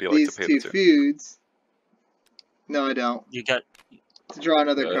I'll tap these 2 foods. No, I don't. You got to draw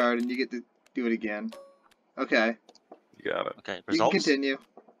another card, and you get to do it again. Okay. You got it. Okay, results? results? You can continue.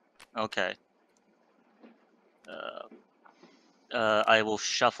 Okay. I will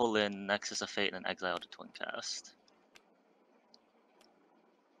shuffle in Nexus of Fate and exile to twin cast.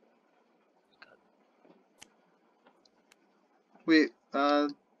 Wait, I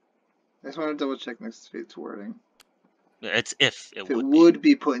just want to double check Nexus of Fate's wording. Yeah, it's if it would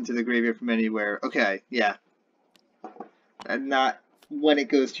be put into the graveyard from anywhere. Okay, yeah. And not when it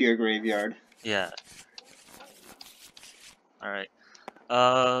goes to your graveyard. Yeah. Alright.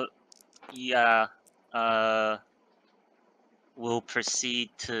 Yeah. We'll proceed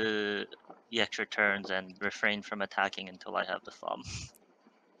to the extra turns and refrain from attacking until I have the thumb.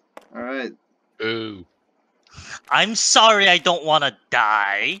 Alright. Ooh. I'm sorry I don't want to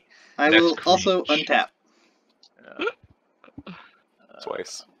die. I will also untap.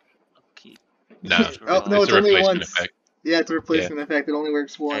 Twice. Okay. No, no, it's only once. Effect. Yeah, it's a replacement effect. It only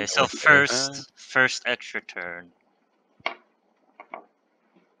works once. Okay, so first extra turn.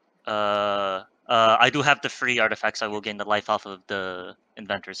 I do have the free artifacts. I will gain the life off of the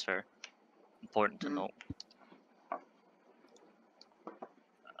Inventor's Fair. Important to note.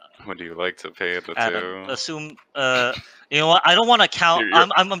 Would you like to pay the Adam, 2? assume. You know what? I don't want to count.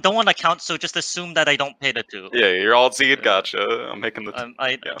 I don't want to count. So just assume that I don't pay the 2. Yeah, you're all seed. Gotcha. I'm making the.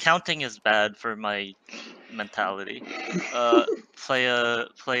 Counting is bad for my mentality. Play a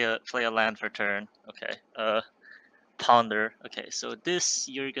land for turn. Okay. Ponder. Okay, so this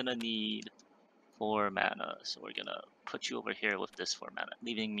you're gonna need 4 mana. So we're gonna put you over here with this 4 mana,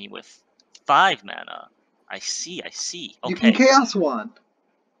 leaving me with 5 mana. I see. Okay. You can Chaos Wand.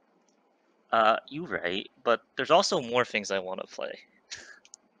 You right, but there's also more things I want to play.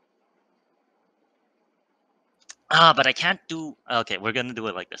 But I can't do. Okay, we're gonna do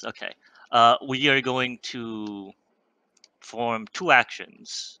it like this. Okay. We are going to form 2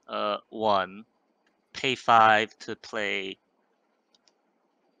 actions. 1, pay 5 to play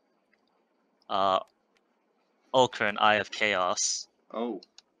Ulkran, Eye of Chaos. Oh.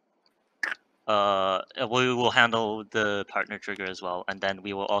 We will handle the partner trigger as well, and then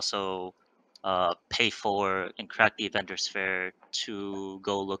we will also pay for and crack the Avenger Sphere to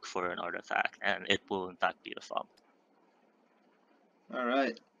go look for an artifact, and it will in fact be the FOB. All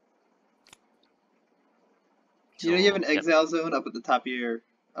right. So, you know, you have an exile zone up at the top of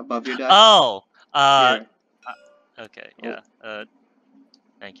above your deck. Oh. Okay. Yeah.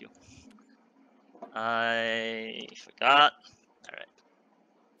 Thank you. I forgot. All right.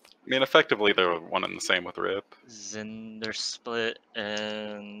 I mean, effectively, they're one and the same with Rip. Zinder Split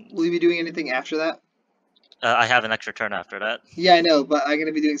and... Will you be doing anything after that? I have an extra turn after that. Yeah, I know, but I'm going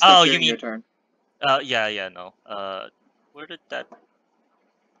to be doing stuff during your turn. Yeah, no. Where did that...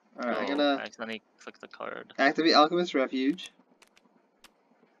 Alright, I'm going to... accidentally click the card. Activate Alchemist Refuge.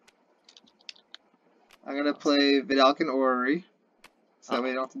 I'm going to play Vidalcan Orrery. So that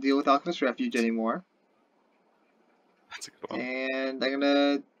way I don't have to deal with Alchemist Refuge anymore. That's a good one. And I'm going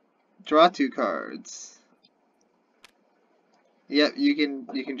to draw 2 cards. Yep, you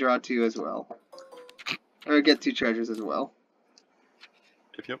can draw 2 as well. Or get 2 treasures as well.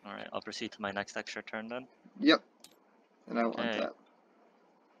 Yep. Alright, I'll proceed to my next extra turn then. Yep. And I will untap.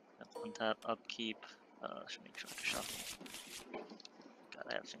 Yep, untap, upkeep. Should make sure to shuffle. God,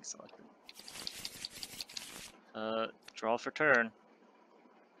 I have things selected. Draw for turn.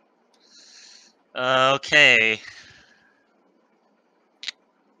 Okay.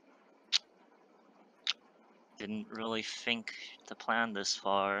 Didn't really think to plan this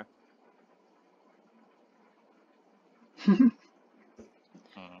far.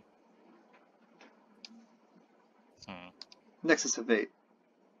 Nexus of Fate.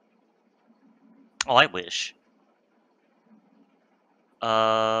 Oh, I wish.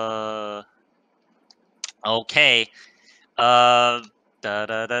 Okay.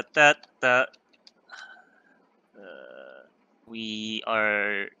 We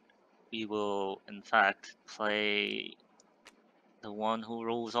will in fact play the one who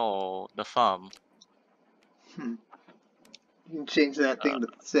rules all, the thumb. You can change that thing to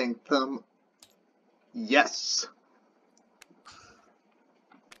saying thumb. Yes.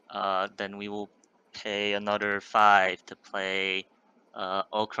 Then we will pay another 5 to play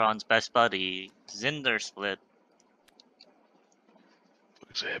Okron's best buddy, Zinder Split.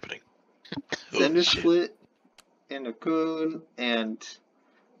 What's happening? Zinder Split and Akun and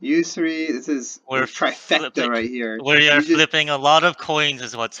Yusri. This is We're trifecta right here. We are flipping a lot of coins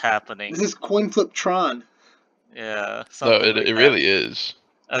is what's happening. This is coin flip Tron. Yeah. No, it really is.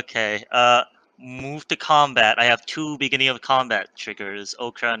 Okay. Move to combat. I have 2 beginning of combat triggers,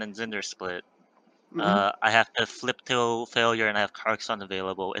 Okran and Zinder Split. I have to flip till failure and I have Carxon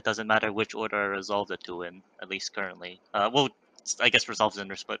available. It doesn't matter which order I resolve the 2 in, at least currently. Well, I guess resolve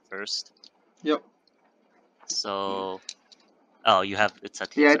Zinder Split first. Yep. So... Oh, you have it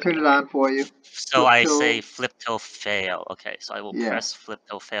set. Yeah, I turned it on for you. So I say flip till fail. Okay, so I will press flip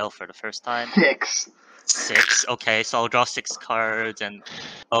till fail for the first time. 6. Okay, so I'll draw 6 cards, and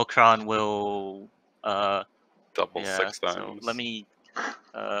Okron will double 6 times. So let me.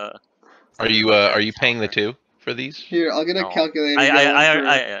 Are you paying the 2 for these? Here, I'll get a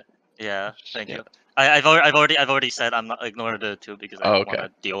calculator. Yeah, thank you. I've already said I'm not ignoring the 2 because I don't want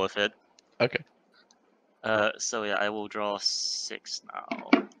to deal with it. Okay. So yeah, I will draw 6 now.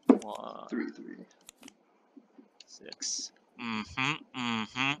 1, 3. 6.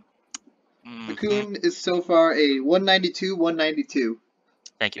 Cocoon is so far a 192, 192.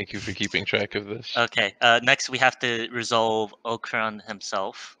 Thank you. Thank you for keeping track of this. Okay. Next, we have to resolve Okran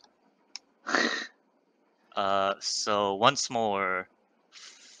himself. So once more,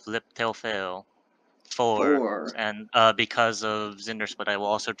 flip tail fail. 4. And because of Zinder Split, I will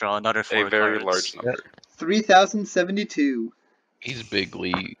also draw another 4 cards. A very cards. large number. 3,072. He's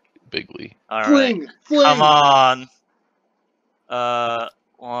bigly. All fling, right. Fling. Come on.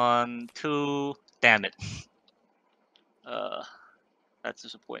 1, 2. Damn it. That's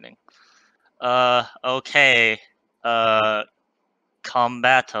disappointing. Okay.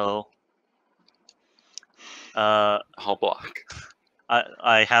 Combato. I'll block.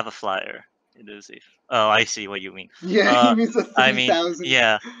 I have a flyer. It is a... Oh, I see what you mean. Yeah, he means a 3,000. I mean,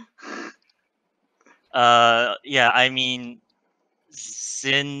 yeah. I mean,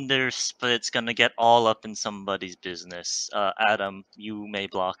 Zinder Split's gonna get all up in somebody's business. Adam, you may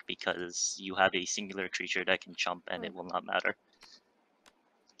block because you have a singular creature that can jump and it will not matter.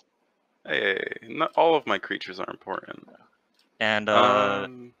 Hey, not all of my creatures are important. And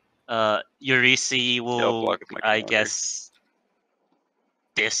Yusri will, I guess,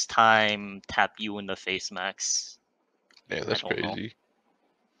 this time tap you in the face, Max. Yeah, that's crazy.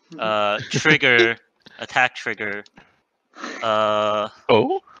 Trigger, attack trigger. Flip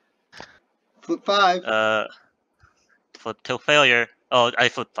 5. Flip till failure. Oh, I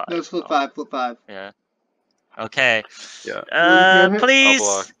flip 5. No, it's flip 5. Flip 5. Yeah. Okay. Yeah. Please.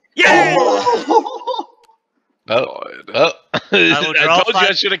 Yeah. I told you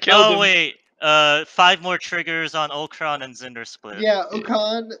I should have killed him. Oh wait. 5 more triggers on Okran and Zinder split. Yeah,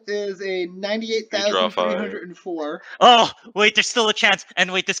 Okan is a 98,304. Oh, wait, there's still a chance.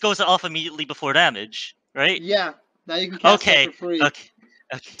 And wait, this goes off immediately before damage, right? Yeah. Now you can cast that for free. Okay.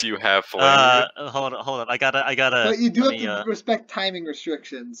 Do you have flame? Hold on. I gotta. But you do have to respect timing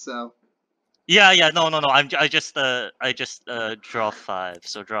restrictions, so. Yeah. No. I just draw 5.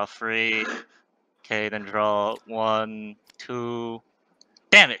 So draw 3. Okay, then draw 1, 2.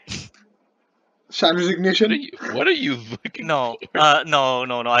 Damn it. Shatter's Ignition. What are you looking No, for? no.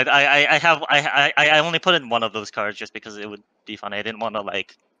 I only put in one of those cards just because it would be funny. I didn't want to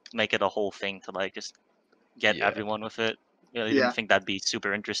like make it a whole thing to like just get everyone with it. I didn't think that'd be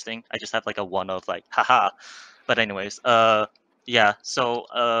super interesting. I just have like a one of like haha. But anyways, yeah.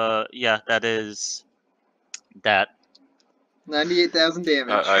 So yeah, that is that. 98,000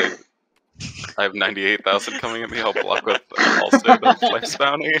 damage. I have 98,000 coming at me. I'll block with also the Life's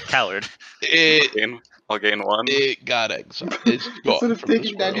Bounty. Coward. I'll gain 1. It got exiled. It's gone. Instead of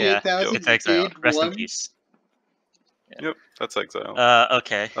taking 98,000, it's exiled. Rest in peace. Yeah. Yep, that's exile.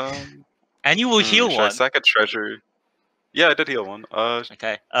 Okay. And you will heal 1. Should I sack a treasure? Yeah, I did heal 1.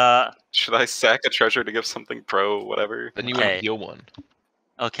 Okay. Should I sack a treasure to give something pro whatever? Then you want to heal 1.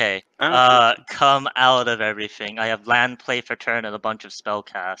 Okay. Come out of everything. I have land play for turn and a bunch of spell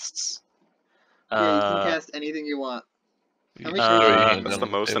casts. Yeah, you can cast anything you want. How many that's the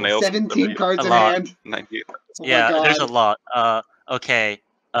most in AL. 17 cards in hand. 98. Yeah, there's a lot. Okay.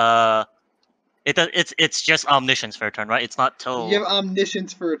 It's just omniscience for a turn, right? It's not till. You have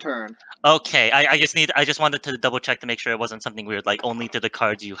omniscience for a turn. Okay, I just wanted to double check to make sure it wasn't something weird, like only to the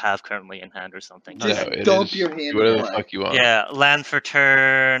cards you have currently in hand or something. Just dump your hand. Whatever the fuck you want. Yeah, land for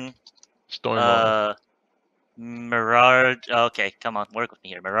turn. Storm. Mirage. Okay, come on, work with me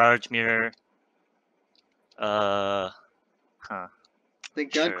here. Mirage Mirror. Thank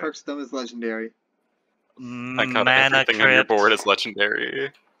God Kirkstone is legendary. Thank God everything on your board is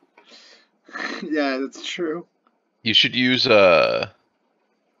legendary. Yeah, that's true. You should use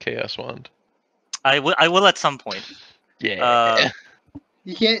Chaos Wand. I will at some point. Yeah.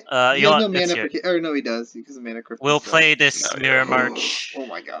 You can't. He has no mana for. Or no, he does because of mana crypt. We'll play this Mirror March. Oh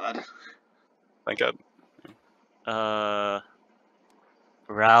my God. Thank God.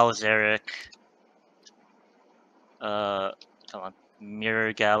 Rouse Eric. Come on.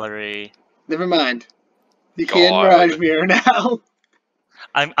 Mirror Gallery. Never mind. You can Mirage Mirror now.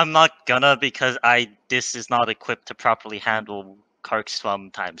 I'm not gonna because this is not equipped to properly handle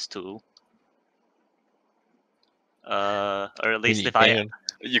Karkswam ×2. Or at least if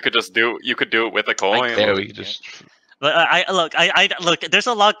you could just do it with a coin. Yeah, we could just. But I look. There's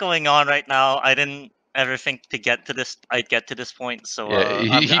a lot going on right now. I didn't ever think to get to this. I'd get to this point. So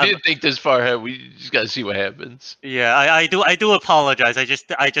yeah, he didn't think this far ahead. We just gotta see what happens. Yeah, I do apologize. I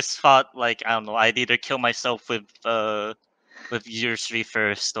just thought like I don't know. I'd either kill myself with Yusri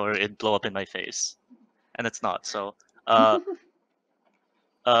first, or it'd blow up in my face, and it's not. So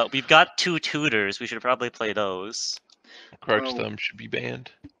we've got 2 tutors. We should probably play those. Crux Thumb should be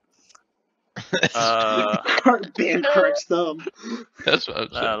banned. Ban Crux Thumb. That's what I'm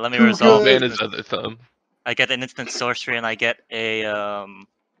saying. Let me resolve. Ban his other thumb. I get an instant sorcery and I get a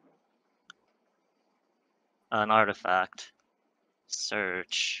an artifact.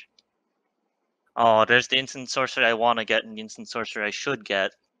 Search. Oh, there's the instant sorcery I want to get and the instant sorcery I should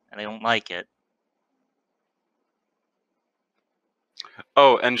get, and I don't like it.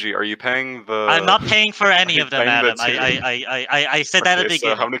 Oh, NG, are you paying the... I'm not paying for any of them, Adam. I said that at the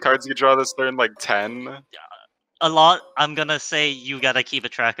beginning. So how many cards do you draw this turn? Like 10? A lot. I'm gonna say you gotta keep a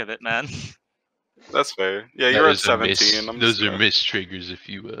track of it, man. That's fair. Yeah, you're at 17. Those are miss triggers if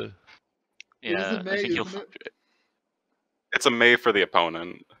you... Yeah, I think you'll... It's a May for the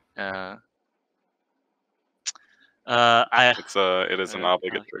opponent. It is an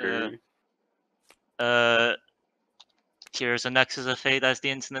obligate trigger. Here's a Nexus of Fate as the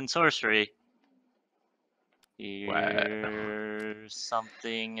instant sorcery. Here's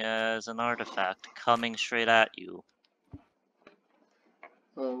something as an artifact coming straight at you.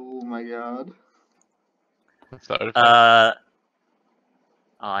 Oh my God. What's the artifact?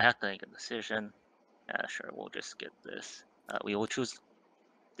 Oh, I have to make a decision. Yeah, sure, we'll just get this. We will choose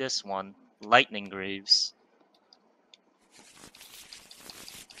this one, Lightning Greaves.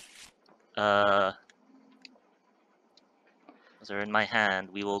 Those are in my hand.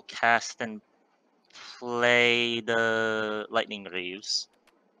 We will cast and play the Lightning Greaves.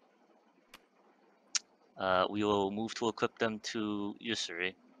 We will move to equip them to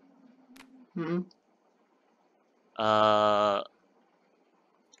Yusri. Mm-hmm.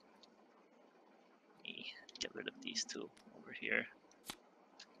 Get rid of these two over here.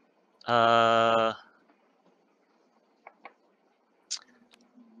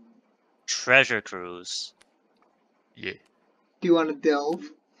 Treasure cruise. Yeah. Do you want to delve?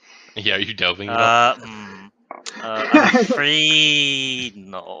 Yeah, are you delving at all? I'm afraid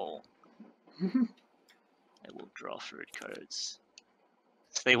no. I will draw 3 cards.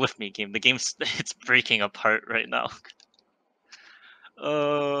 Stay with me, game. The game's it's breaking apart right now.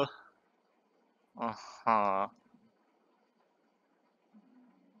 Uh-huh.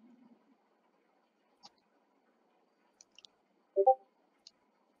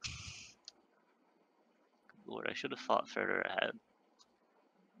 Lord, I should have thought further ahead.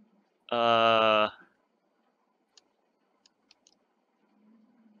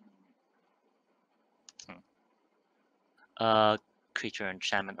 Creature,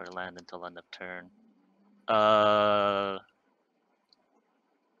 enchantment, or land until end of turn.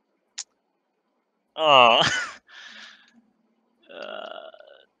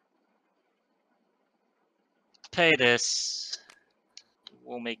 Pay this.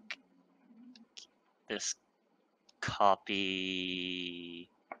 We'll make this copy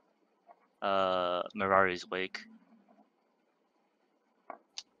Mirari's Wake.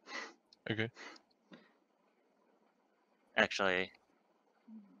 Okay. Actually.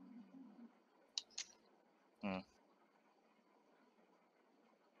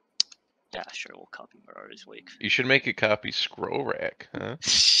 Yeah, sure, we'll copy Mirari's Wake. You should make a copy Scroll Rack, huh?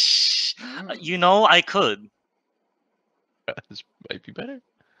 You know, I could. This might be better.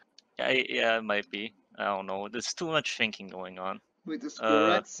 Yeah, it might be. I don't know. There's too much thinking going on. Wait, does Scroll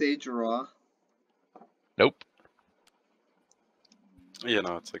Rack say draw? Nope. Yeah,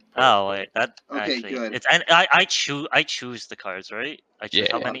 no, it's like. Oh wait, that okay, actually. good. It's and I choose the cards, right? I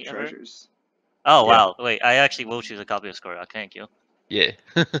choose how many ever. Treasures. Oh wow, wait, I actually will choose a copy of Scroll Rack. Thank you. Yeah.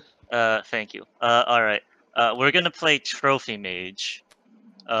 Thank you. All right. We're gonna play Trophy Mage.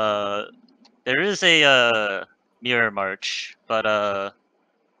 There is a Mirror March, but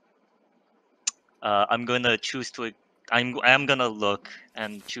I'm gonna choose to. I'm gonna look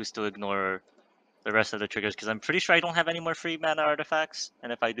and choose to ignore the rest of the triggers because I'm pretty sure I don't have any more free mana artifacts,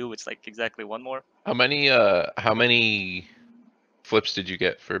 and if I do, it's like exactly 1 more. How many flips did you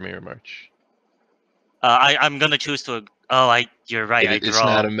get for Mirror March? I'm gonna choose to. Oh, you're right. I draw. It's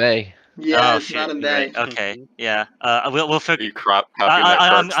not a May. Yeah, oh, it's shit, not a you're May. right. Okay, yeah. We'll figure. You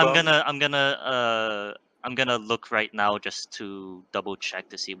copying that I'm gonna look right now just to double check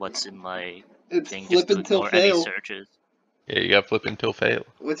to see what's in my It's thing, flip just to until ignore fail. any searches. Yeah, you got flip until fail.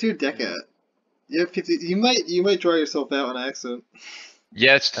 What's your deck at? You have 50. You might draw yourself out on accident.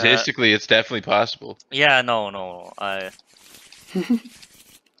 Yeah, statistically, it's definitely possible. Yeah, no.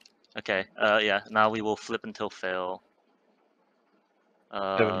 Okay. Yeah. Now we will flip until fail.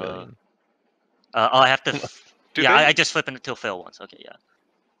 7 million. I have to. I just flip until fail once. Okay, yeah.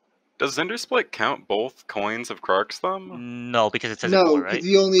 Does Zendersplit count both coins of Krark's Thumb? No, because it says no, ignore, right? because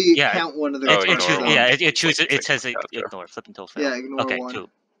you only count one of the. It chooses. It says ignore. Flip until fail. Yeah, ignore okay, one. 2.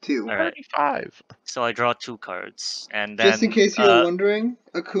 Two. All right. 35. So I draw 2 cards, and then. Just in case you were wondering,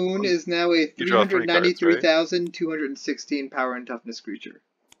 Akun is now a 393,216 power and toughness creature.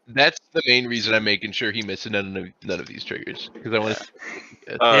 That's the main reason I'm making sure he misses none of these triggers because I want to.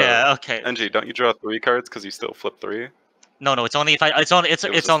 Yeah. Okay. NG, don't you draw 3 cards because you still flip 3? No, it's only if I. It's only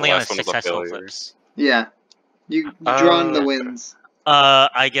on successful flips. Yeah, you draw on the wins.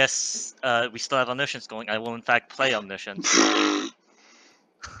 I guess we still have Omniscience going. I will in fact play Omniscience.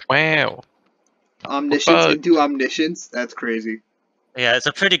 Wow. Omniscience into Omniscience? That's crazy. Yeah, it's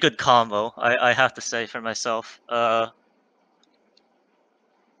a pretty good combo, I have to say for myself.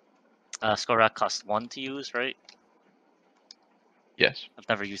 Skorak costs 1 to use, right? Yes. I've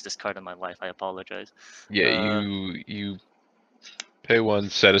never used this card in my life, I apologize. Yeah, you pay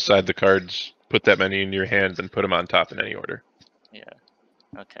 1, set aside the cards, put that many in your hand, and put them on top in any order. Yeah,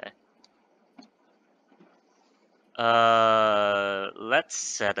 okay. Let's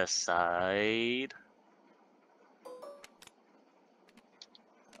set aside.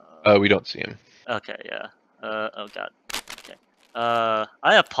 We don't see him. Okay, yeah. Oh god. Okay. I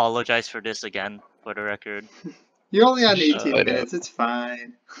apologize for this again, for the record. You're only on 18 minutes. It's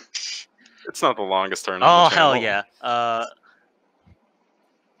fine. It's not the longest turn. Oh hell yeah.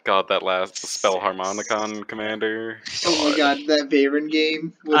 God, that last spell Harmonicon commander. Oh my god, that Varen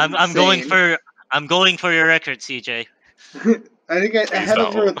game was I'm going for your record, CJ. I think I had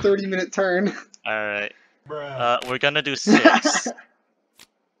over a 30-minute turn. Alright. We're gonna do 6.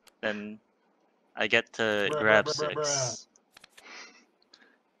 Then I get to grab 6.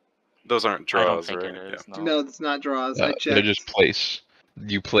 Those aren't draws, I don't right? think it is. No, No. it's not draws. I checked. They're just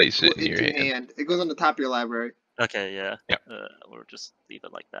you place it in your hand. It goes on the top of your library. Okay, yeah. Yeah. We'll just leave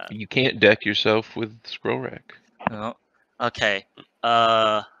it like that. You can't deck yourself with scroll rack. No. Okay.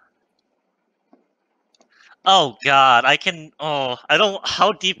 Oh God, I can. Oh, I don't.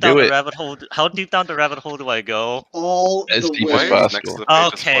 How deep down the rabbit hole? How deep down the rabbit hole do I go? All as the deep way. as possible.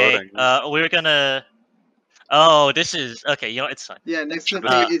 Okay. We're gonna. Oh, this is okay. You know, it's fine. Yeah, next to the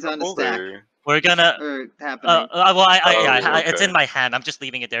fate is on the stack. We're gonna. Or happening. Well, it's in my hand. I'm just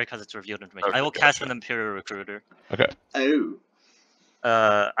leaving it there because it's revealed information. Okay, I will cast an Imperial Recruiter. Okay. Oh.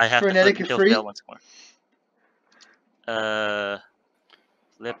 I have Frenetic to flip and until fail once more.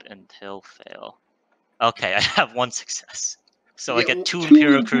 Flip until fail. Okay, I have 1 success. So I get 2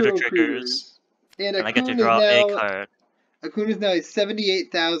 Imperial Recruiter triggers. And I get to draw a card. Akun is now a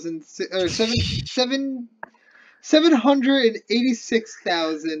 78,000 or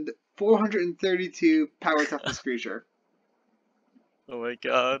 786,432 power toughness creature. Oh my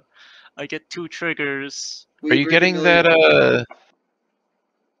god. I get 2 triggers. Are you getting that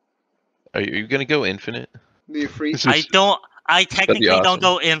Are you gonna go infinite? Be free? I technically don't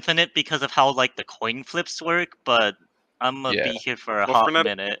go infinite because of how like the coin flips work, but I'm gonna be here for a hot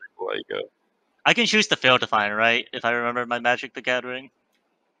minute. I can choose to fail to find, right? If I remember my Magic the Gathering.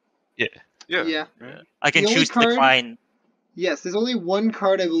 Yeah. I can choose to decline. Yes, there's only one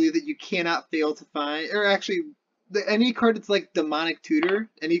card I believe that you cannot fail to find, or actually, any card that's like Demonic Tutor,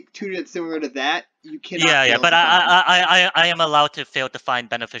 any tutor that's similar to that, you cannot. Yeah, but I am allowed to fail to find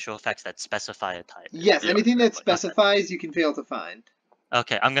beneficial effects that specify a type. Yes, anything that specifies you can fail to find.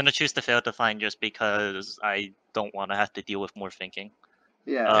 Okay, I'm gonna choose to fail to find just because I don't want to have to deal with more thinking.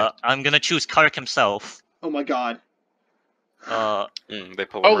 Yeah. I'm gonna choose Kark himself. Oh my god. They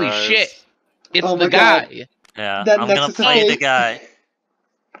polarize. Holy shit! It's the guy. God. Yeah, I'm gonna play the guy.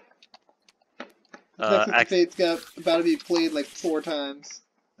 Nexus of Fate's about to be played like 4 times.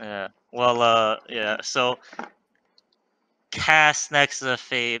 Yeah. Well, yeah. So, cast Nexus of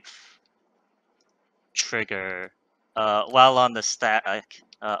Fate trigger. While on the stack,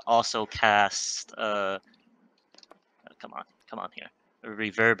 also cast. Come on here.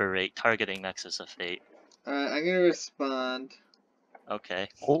 Reverberate, targeting Nexus of Fate. Alright, I'm gonna respond. Okay.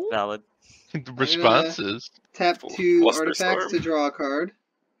 Valid. The responses. Tap 2 artifacts to draw a card.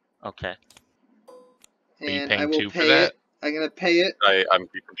 Okay. And I will pay it. I'm gonna pay it. I'm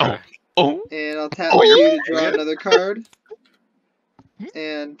keeping track. And I'll tap 2 to draw another card.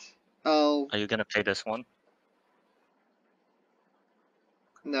 And I'll. Are you gonna pay this one?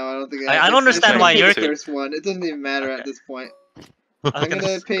 No, I don't think I don't understand why you're. First one. It doesn't even matter at this point. I'm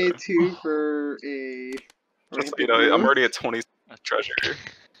gonna pay 2 for a. Just, I'm already at 20 treasure.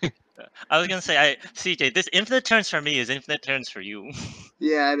 I was gonna say, CJ, this infinite turns for me is infinite turns for you.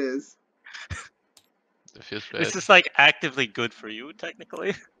 Yeah, it is. It feels bad. This is like actively good for you,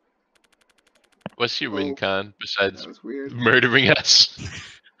 technically. What's your win con besides murdering us?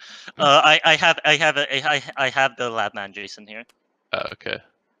 I have the Labman Jason here. Oh, okay.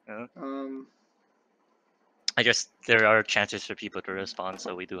 Yeah. I guess there are chances for people to respond,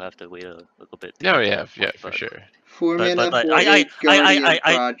 so we do have to wait a little bit. No, yeah, for sure. 4 mana for a Guardian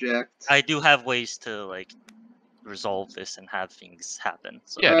project. I do have ways to like resolve this and have things happen.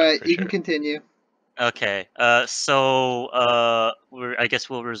 So. Yeah, alright, you can continue. Okay. So I guess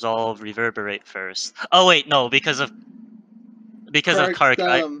we'll resolve Reverberate first. Oh wait, no, because of Kark.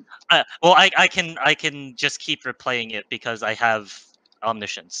 I can just keep replaying it because I have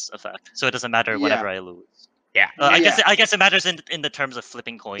Omniscience effect, so it doesn't matter whenever I lose. Yeah. I guess it matters in the terms of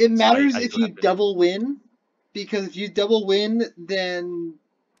flipping coins. It matters if you double win, because if you double win, then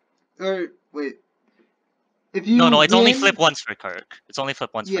if you no, it's only flip once for Kark. It's only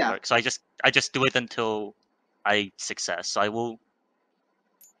flip once for Kark. So I just do it until I success. So I will.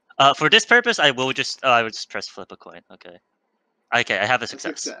 For this purpose, I would just press flip a coin. Okay. Okay, I have a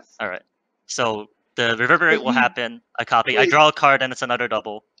success. All right. So the Reverberate will happen. I copy. I draw a card, and it's another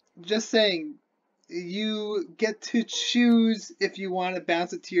double. Just saying. You get to choose if you want to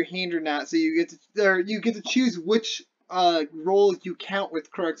bounce it to your hand or not. So you get to choose which roll you count with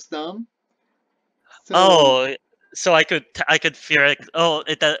Kark's thumb. So, so I could fear it.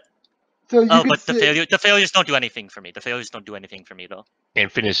 But the failures don't do anything for me. The failures don't do anything for me though.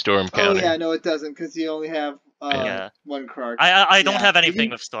 Infinite Storm counter. Oh yeah, no, it doesn't because you only have one Kark. I don't have anything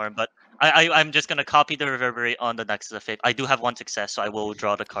with Storm, but I'm just gonna copy the Reverberate on the Nexus of Fate. I do have 1 success, so I will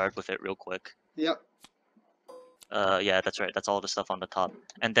draw the card with it real quick. Yep. Yeah, that's right. That's all the stuff on the top.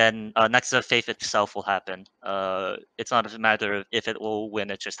 And then Nexus of Faith itself will happen. It's not a matter of if it will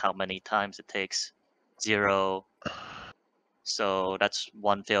win, it's just how many times it takes. 0. So that's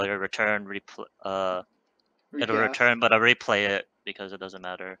 1 failure. Return, it'll return, but I'll replay it because it doesn't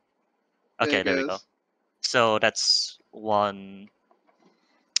matter. Okay, there we go. So that's 1.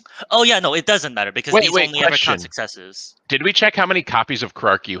 Oh yeah, no, it doesn't matter because these only ever count successes. Did we check how many copies of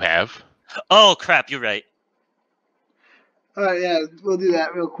Krark you have? Oh crap, you're right. Alright, yeah, we'll do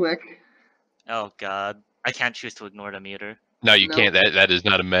that real quick. Oh god. I can't choose to ignore the meter. No, you can't. That is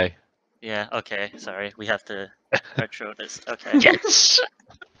not a May. Yeah, okay, sorry. We have to retro this. Okay. Yes!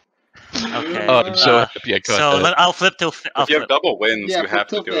 Okay. Oh, I'm so happy I caught that. I'll flip till... If you have double wins, you have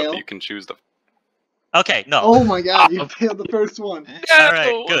to do it, but you can choose the... Okay, no. Oh my god, you failed the first one. No!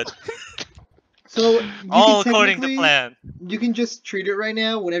 Alright, good. So, all according to plan. You can just treat it right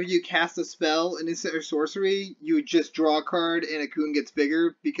now. Whenever you cast a spell, an instant or sorcery, you just draw a card and a coon gets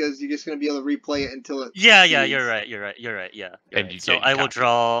bigger because you're just going to be able to replay it until it... Yeah, you're right, yeah. So I will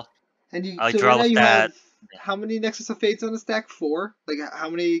draw... And you, I'll draw with that. How many Nexus of Fates on the stack? 4? Like, how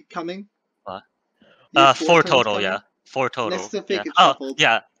many coming? What? 4 total, coming? Yeah. 4 total. Nexus of Fate gets shuffled.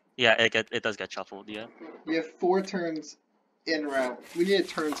 Yeah, it does get shuffled, yeah. We have 4 turns in route. We need a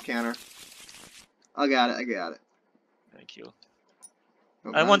turns counter. I got it. Thank you.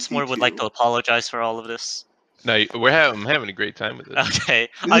 Oh, I once more would like to apologize for all of this. No, I'm having a great time with this. Okay,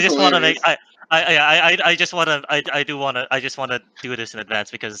 I just want to make I just want to do this in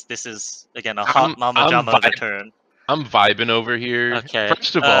advance because this is again a hot mama jama of a turn. I'm vibing over here. Okay.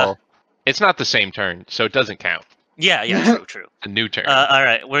 First of all, it's not the same turn, so it doesn't count. Yeah, true. A new turn. All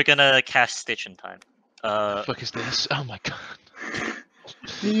right, we're gonna cast Stitch in time. What the fuck is this? Oh my god.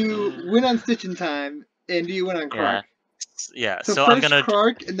 Do you win on Stitch in time, and do you win on Krark? Yeah. So first I'm gonna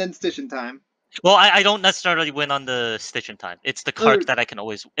Krark and then Stitch in time. Well, I don't necessarily win on the Stitch in time. It's the Krark that I can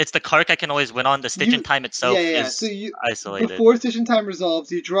always. It's the Krark I can always win on. The Stitch in time itself is so isolated. Before Stitch in time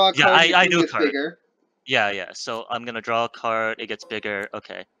resolves, you draw a card. Yeah, I do card. Bigger. Yeah. So I'm gonna draw a card. It gets bigger.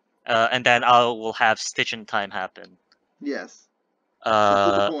 Okay. And then I will have Stitch in time happen. Yes. Flip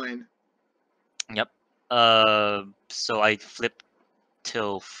a coin. Yep. So I flip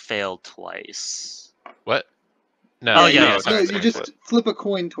till fail twice. What? No. Oh yeah. No, you just flip a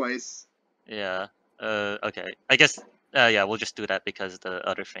coin twice. Yeah. Okay. I guess. Yeah, we'll just do that because the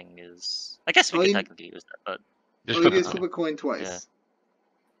other thing is. I guess we can technically use that, but. Just flip a coin twice. Yeah.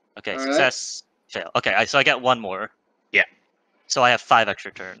 Okay. All success. Right. Fail. Okay. So I get 1 more. Yeah. So I have 5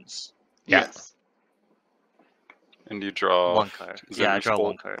 extra turns. Yes. And you draw 1 card. Yeah, I draw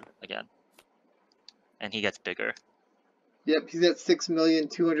 1 card again. And he gets bigger. Yep, he's at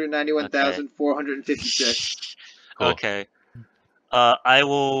 6,291,456. Cool. Okay. I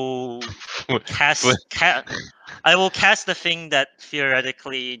will cast. I will cast the thing that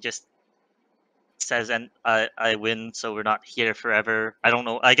theoretically just says, and I win, so we're not here forever. I don't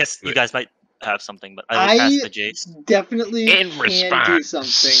know. I guess you guys might have something, but I will cast the Jace. Definitely can do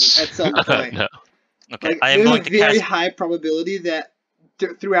something at some point. No. Okay, like, I am going to cast. There's a very high probability that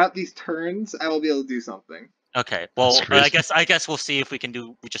throughout these turns, I will be able to do something. Okay, well, I guess we'll see if we can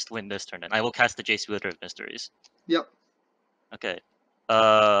just win this turn. And I will cast the Jace Wielder of Mysteries. Yep. Okay.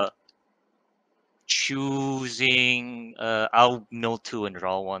 Choosing. I'll mill 2 and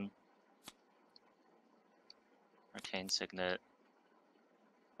draw 1. Arcane Signet.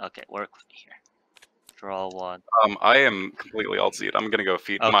 Okay, work with me here. Draw 1. I am completely alt-seed. I'm gonna go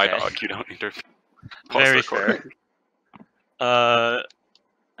feed my dog. You don't need to pause Very recording. Fair.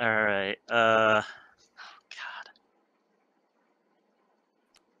 Alright. God.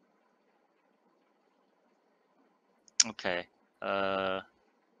 Okay.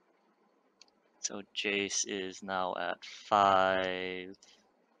 So Jace is now at 5.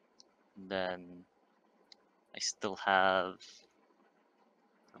 Then I still have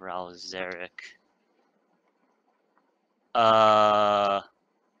Ral Zarek.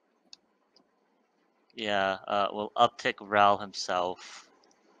 Yeah, we'll uptick Ral himself.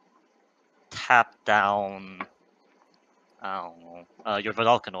 Tap down. I don't know. Your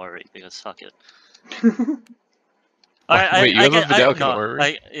Vidalcan Orrery, because fuck it. Wait, you have a Vidalcan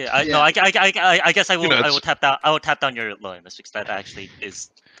Orrery? I guess I will. I will tap down. I will tap down your Lonis because that actually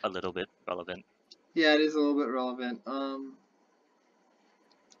is a little bit relevant. Yeah, it is a little bit relevant.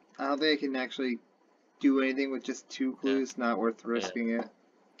 I don't think I can actually do anything with just 2 clues. Not worth risking it.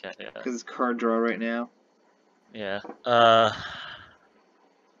 Okay, yeah. Because it's card draw right now. Yeah. Oh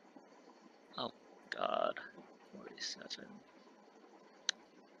God. 47.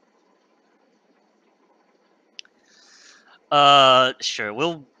 Sure.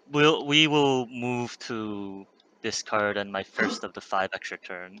 We will move to discard and my first of the 5 extra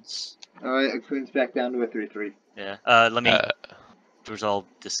turns. Alright, Akun's back down to a 3/3. Yeah. Let me resolve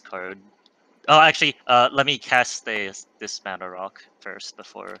discard. Oh, actually, let me cast this mana rock first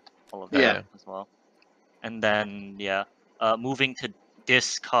before all of that as well. And then moving to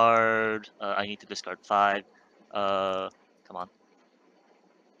discard. I need to discard 5. Come on.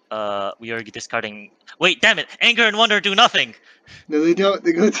 We are discarding. Wait, damn it! Anger and Wonder do nothing. No, they don't.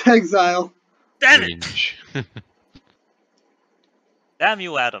 They go to exile. Damn it! Damn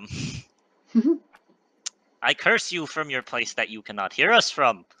you, Adam. I curse you from your place that you cannot hear us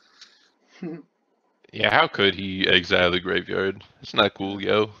from. Yeah, how could he exile the graveyard? It's not cool,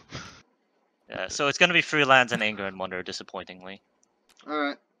 yo. Yeah, so it's gonna be free lands and Anger and Wonder, disappointingly.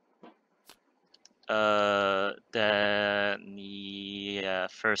 Alright. Then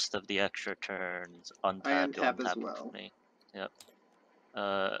first of the extra turns, untap as well. Me. Yep.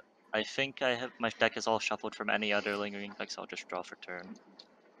 I think I have my deck is all shuffled from any other lingering effects. So I'll just draw for turn.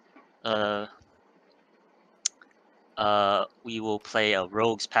 We will play a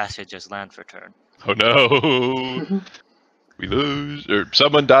Rogue's Passage as land for turn. Oh no! We lose, or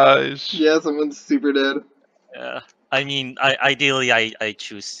someone dies. Yeah, someone's super dead. Yeah. I mean, ideally, I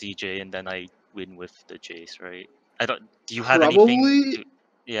choose CJ and then I win with the Jace, right? I don't. Do you have anything? To,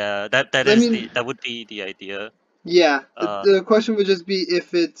 yeah, that would be the idea. Yeah, the question would just be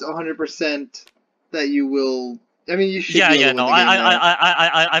if it's 100% that you will. I mean, you should. Yeah, no.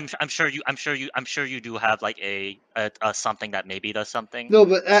 I'm sure you do have like a something that maybe does something. No,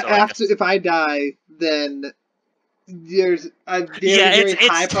 but after if I die, then there's a very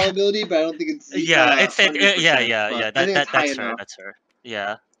high probability, but I don't think it's. That's fair. That's fair.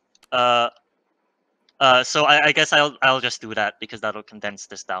 Yeah. So I guess I'll just do that because that'll condense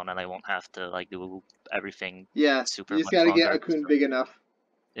this down and I won't have to like do everything. Yeah. Super. You just gotta get Akun big enough.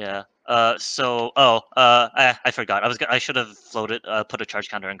 Yeah. I forgot. I should have floated put a charge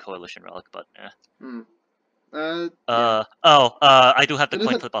counter in Coalition Relic, but yeah. I do have the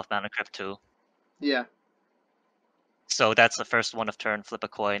coin flip off Mana Crypt too. Yeah. So that's the first one of turn. Flip a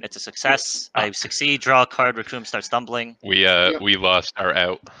coin. It's a success. I succeed. Draw a card. Recruit starts stumbling. We lost our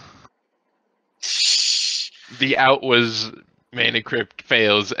out. The out was Mana Crypt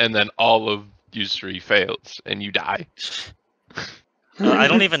fails, and then all of Yusri fails, and you die. I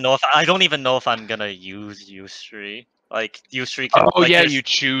don't even know if I'm gonna use Yusri. Like Yusri can. Oh yeah, you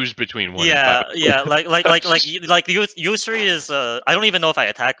choose between one. Yeah, like Yusri is. I don't even know if I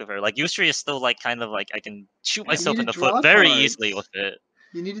attack with her. Like Yusri is still like kind of like I can shoot myself in the foot very easily with it.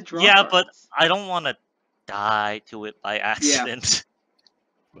 You need to draw. Yeah, but I don't want to die to it by accident.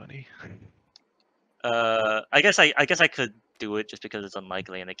 Funny. I guess I could do it just because it's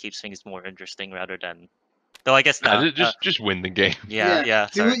unlikely and it keeps things more interesting rather than. Though I guess not. Just win the game. Yeah.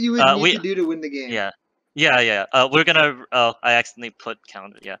 Do what you would need to do to win the game. Yeah. We're gonna. I accidentally put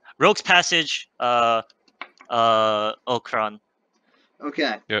counter. Yeah. Rogue's Passage. Okron.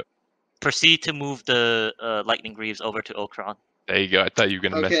 Okay. Yep. Proceed to move the Lightning Greaves over to Okron. There you go. I thought you were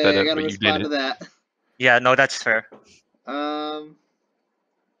gonna mess that up, but you didn't. To that. Yeah. No, that's fair. All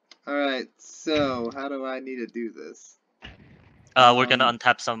right. So how do I need to do this? We're gonna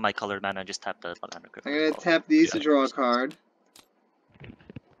untap some of my colored mana and just tap the mana crypt. I'm gonna tap these to draw a card. I'm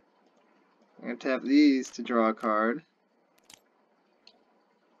gonna tap these to draw a card.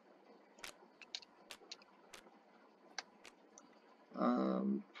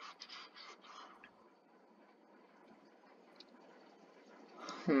 I'm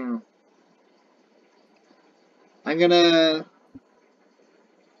gonna.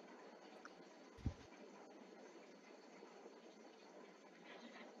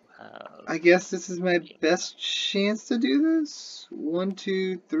 I guess this is my best chance to do this. 1,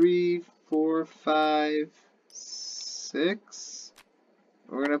 2, 3, 4, 5, 6.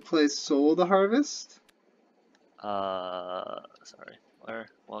 We're gonna play Soul the Harvest. Sorry.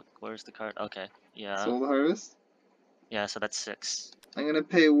 Where's the card? Okay. Yeah. Soul the Harvest. Yeah, so that's 6. I'm gonna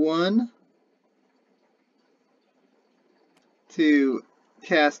pay 1 to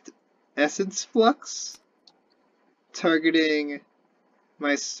cast Essence Flux, targeting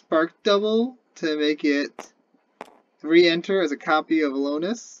my Spark Double to make it re-enter as a copy of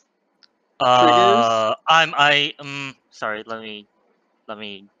Lonis. Sorry. Let me.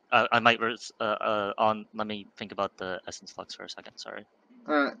 I might. Let me think about the Essence Flux for a second. Sorry.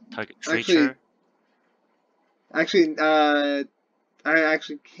 Target creature. Actually, I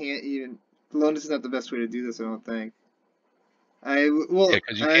actually can't even. Lonis is not the best way to do this. I don't think. Yeah,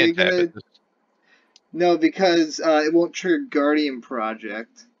 because you can't tap it. No, because it won't trigger Guardian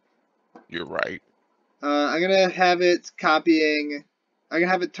Project. You're right. I'm gonna have it copying. I'm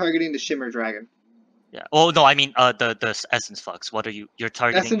gonna have it targeting the Shimmer Dragon. Yeah. Oh no, I mean the Essence Flux. What are you? You're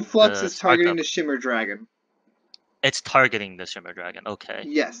targeting. Essence Flux is targeting the Shimmer Dragon. It's targeting the Shimmer Dragon. Okay.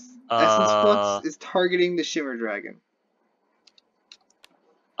 Yes. Essence Flux is targeting the Shimmer Dragon.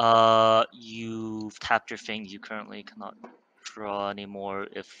 You've tapped your thing. You currently cannot draw anymore.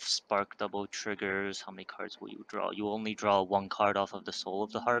 If Spark Double triggers, how many cards will you draw? You only draw 1 card off of the Soul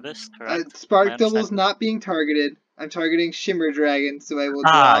of the Harvest, correct? Spark Double is not being targeted. I'm targeting Shimmer Dragon, so I will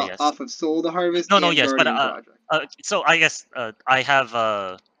draw off of Soul of the Harvest and Guardian Project. So I guess I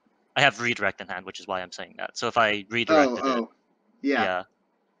have redirect in hand, which is why I'm saying that. So if I redirected it, yeah.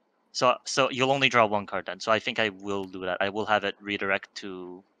 So you'll only draw 1 card then. So I think I will do that. I will have it redirect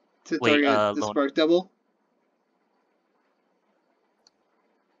to target the Spark Double.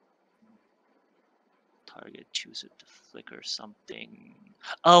 Target, choose it to flicker something.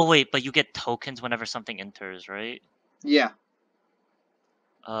 Oh wait, but you get tokens whenever something enters, right? Yeah.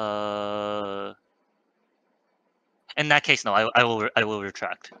 In that case, no. I will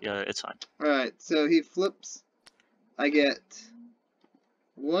retract. Yeah, it's fine. All right. So he flips. I get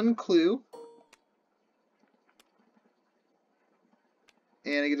 1 clue,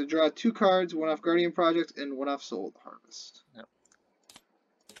 and I get to draw 2 cards, 1 off Guardian Project and 1 off Soul of the Harvest. Yep.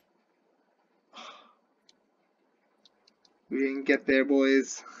 We didn't get there,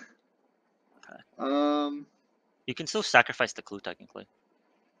 boys. Okay. You can still sacrifice the clue technically.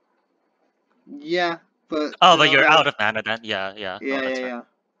 Yeah, but. Oh, but you're out of mana then. Yeah. Yeah, yeah.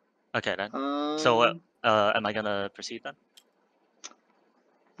 Okay then. So, am I gonna proceed then?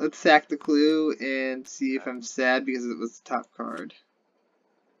 Let's sack the clue and see if I'm sad because it was the top card.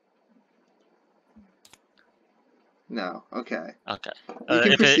 No. Okay. Okay. You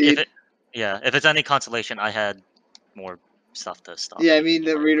can proceed. If it's any consolation, I had more stuff to stop. Yeah, I mean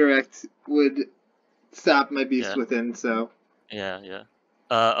the redirect would stop my Beast Within, so. Yeah.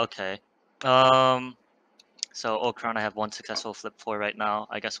 Okay. So Okran, I have 1 successful flip 4 right now.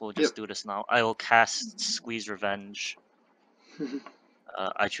 I guess we'll just do this now. I will cast Squeeze Revenge.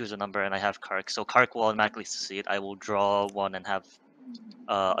 I choose a number and I have Kark. So Kark will automatically succeed. I will draw 1 and have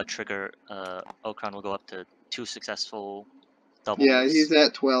a trigger. Okran will go up to 2 successful doubles. Yeah, he's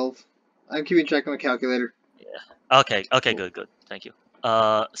at 12. I'm keeping track on the calculator. Yeah. Okay, cool. Good. Thank you.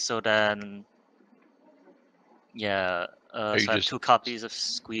 So then... Yeah, so I have 2 copies of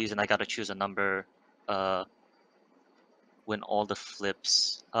Squeeze and I gotta choose a number. Win all the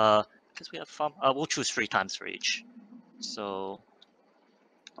flips. Because we have fun. We'll choose 3 times for each. So...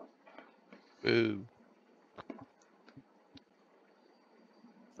 Ooh.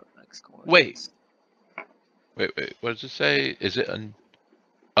 Wait. What does it say? Is it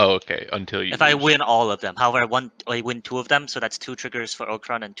Oh, okay. Until you. If I win all of them, however, I win 2 of them, so that's 2 triggers for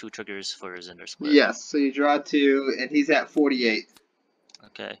Okran and 2 triggers for Zinder Split. Yes. So you draw 2, and he's at 48.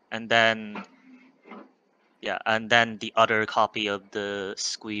 Okay, and then. Yeah, and then the other copy of the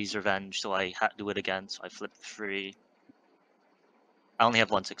Squeeze Revenge, so I do it again. So I flip 3. I only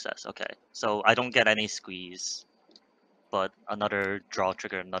have 1 success. Okay, so I don't get any Squeeze, but another draw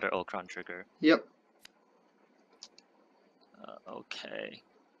trigger, another Okran trigger. Yep. Okay.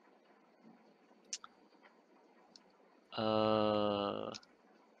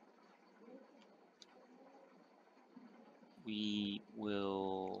 We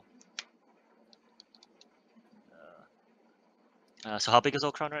will. So how big is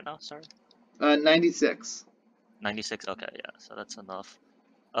Okran right now? Sorry. 96. 96. Okay, yeah. So that's enough.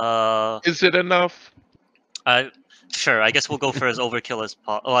 Is it enough? Sure. I guess we'll go for as overkill as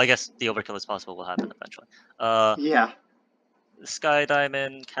possible. Oh, I guess the overkill as possible will happen eventually. Yeah. Sky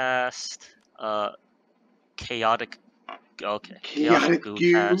Diamond cast. Chaotic. Okay. Chaotic Goo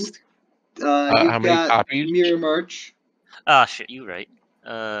cast. How many copies? Mirror March. Ah, shit. You right.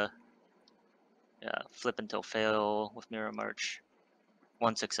 Yeah. Flip until fail with Mirror March.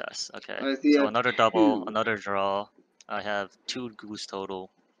 1 success. Okay. So another double, another draw. I have 2 goose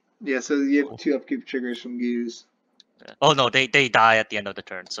total. Yeah, so you have 2 upkeep triggers from goose. Yeah. Oh no, they die at the end of the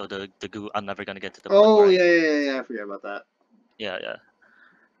turn. So the goo, I'm never gonna get to the. Oh yeah. I forgot about that. Yeah.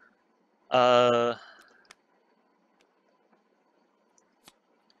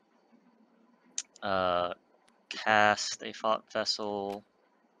 Cast a Fought Vessel.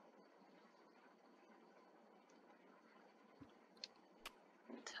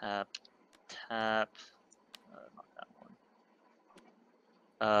 Tap. Not that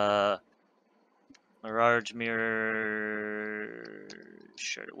one. Mirage Mirror.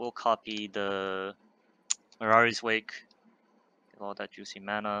 Sure, we'll copy the Mirari's Wake. Get all that juicy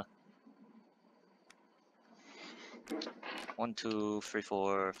mana. 1, 2, 3,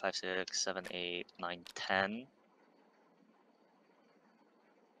 4, 5, 6, 7, 8, 9, 10.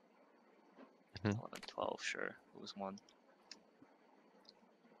 11, 12, sure. Lose 1.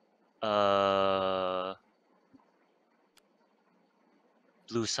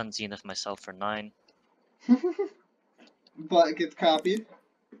 Blue Sun Zenith myself for 9. But it gets copied.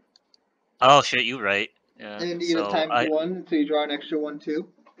 Oh shit, you right. Yeah. And you get times 1, so you draw an extra 1 too.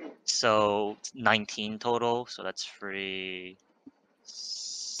 So 19 total. So that's 3,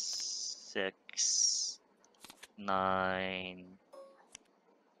 6, 9,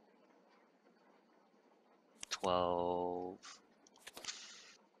 12,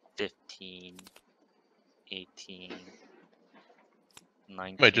 15, 18,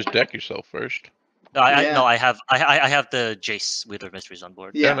 19. Might just deck yourself first. No, I have the Jace Wheel of Mysteries on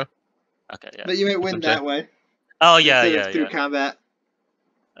board. Yeah. Okay, yeah. But you might win that way. Oh yeah, yeah, through combat.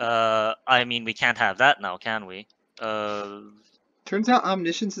 I mean, we can't have that now, can we? Turns out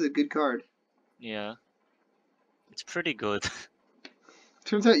Omniscience is a good card. Yeah. It's pretty good.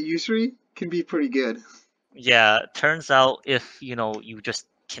 Turns out Yusri can be pretty good. Yeah, turns out if, you just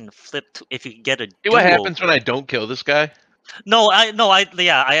can flip if you get a See what happens when I don't kill this guy?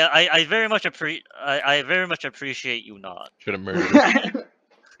 I very much appreciate you not. Should have murdered him.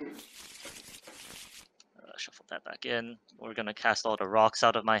 Shuffle that back in. We're gonna cast all the rocks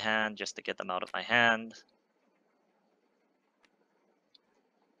out of my hand just to get them out of my hand.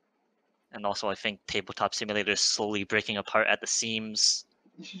 And also, I think Tabletop Simulator is slowly breaking apart at the seams.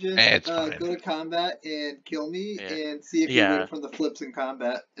 You should just go to combat and kill me and see if you win from the flips in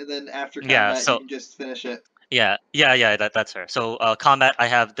combat. And then after combat, you can just finish it. Yeah, that's fair. So, combat, I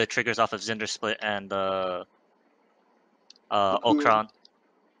have the triggers off of Cinder Split and the Okran.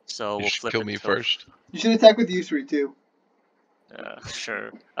 So we'll flip kill me first. You should attack with Yusri too.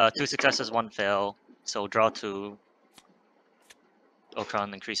 Sure. 2 successes, 1 fail. So draw 2.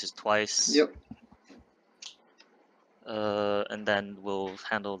 Okran increases twice. Yep. And then we'll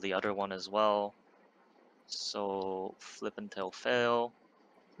handle the other one as well. So flip until fail.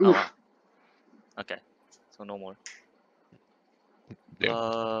 Okay. So no more.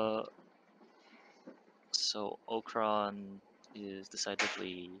 Yeah. So Okran is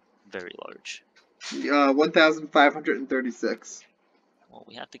decidedly very large. 1,536. Well,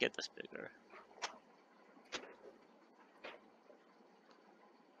 we have to get this bigger.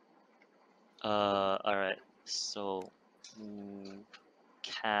 Alright. So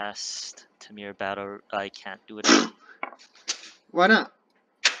cast Tamir Battle. I can't do it. Why not?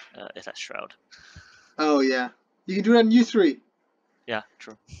 It's that Shroud. Oh yeah. You can do it on Yusri. Yeah,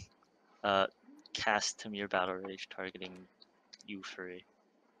 true. Cast Tamir Battle Rage targeting Yusri.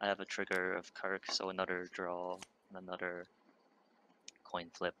 I have a trigger of Kark, so another draw, another coin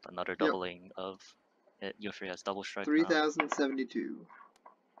flip, another doubling of it. Yusri has double strike. 3,072.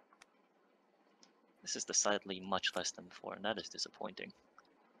 This is decidedly much less than before, and that is disappointing.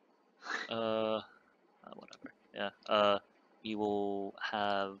 Whatever. Yeah. We will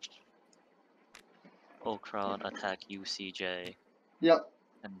have Okran attack UCJ. Yep.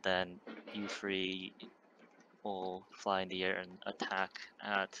 And then Yusri will fly in the air and attack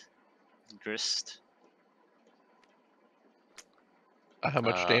at Grist. How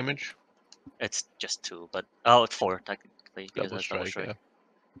much damage? It's just 2, but it's 4 technically because it's double strike.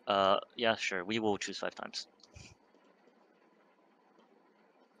 Yeah, sure. We will choose 5 times.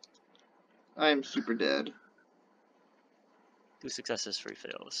 I am super dead. 2 successes, 3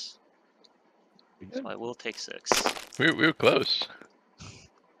 fails. So I will take 6. We were close.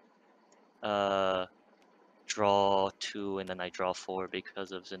 Draw 2 and then I draw 4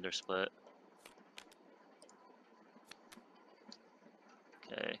 because of Cinder Split.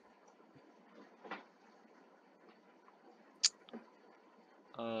 Okay.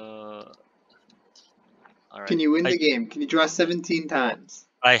 All right. Can you win the game? Can you draw 17 times?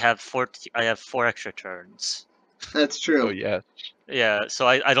 I have 4 extra turns. That's true. Oh yeah. Yeah, so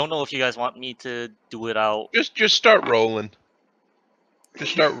I don't know if you guys want me to do it out. Just start rolling.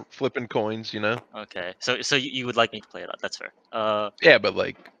 Just start flipping coins, Okay, so you would like me to play it out? That's fair. Yeah, but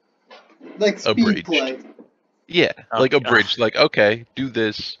like speed abridged. play. Yeah, like abridged. Like okay, do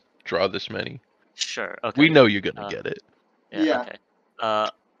this, draw this many. Sure. Okay. We know you're gonna get it. Yeah. Okay.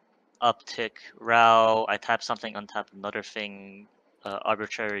 Uptick, Rao. I tap something, untap another thing.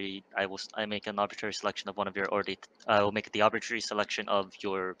 Arbitrary. I make an arbitrary selection of one of your already. I will make the arbitrary selection of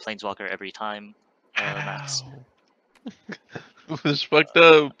your planeswalker every time. Max. This fucked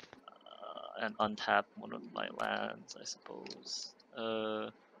up. And untap one of my lands, I suppose.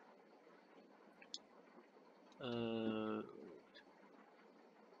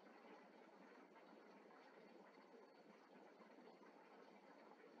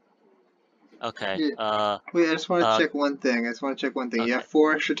 Wait, Okay. I just want to check one thing. You have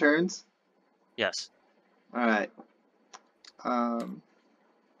 4 extra turns? Yes. All right.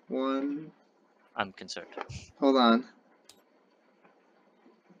 One. I'm concerned. Hold on.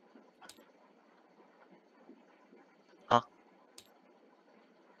 Huh?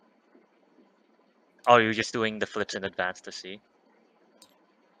 Oh, you're just doing the flips in advance to see.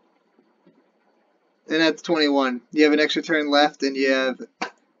 And that's 21. You have an extra turn left, and you have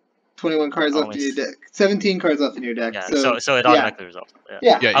 21 cards left in your deck. 17 cards left in your deck. Yeah, so it automatically resolves.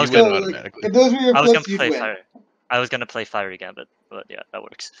 Yeah, I was gonna automatically. If those were your flips, you'd win. Fire. I was gonna play Fiery Gambit, but yeah, that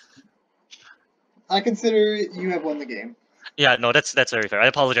works. I consider you have won the game. Yeah, no, that's very fair. I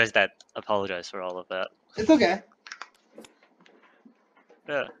apologize for all of that. It's okay.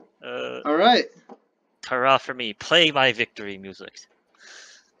 Yeah. All right. Hurrah for me! Play my victory music.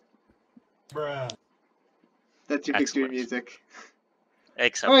 Bruh. That's your victory music.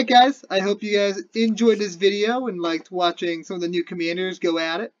 Excellent. Alright guys, I hope you guys enjoyed this video and liked watching some of the new commanders go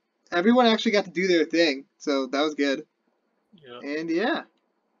at it. Everyone actually got to do their thing, so that was good. Yeah. And yeah,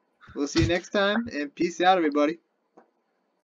 we'll see you next time, and peace out everybody.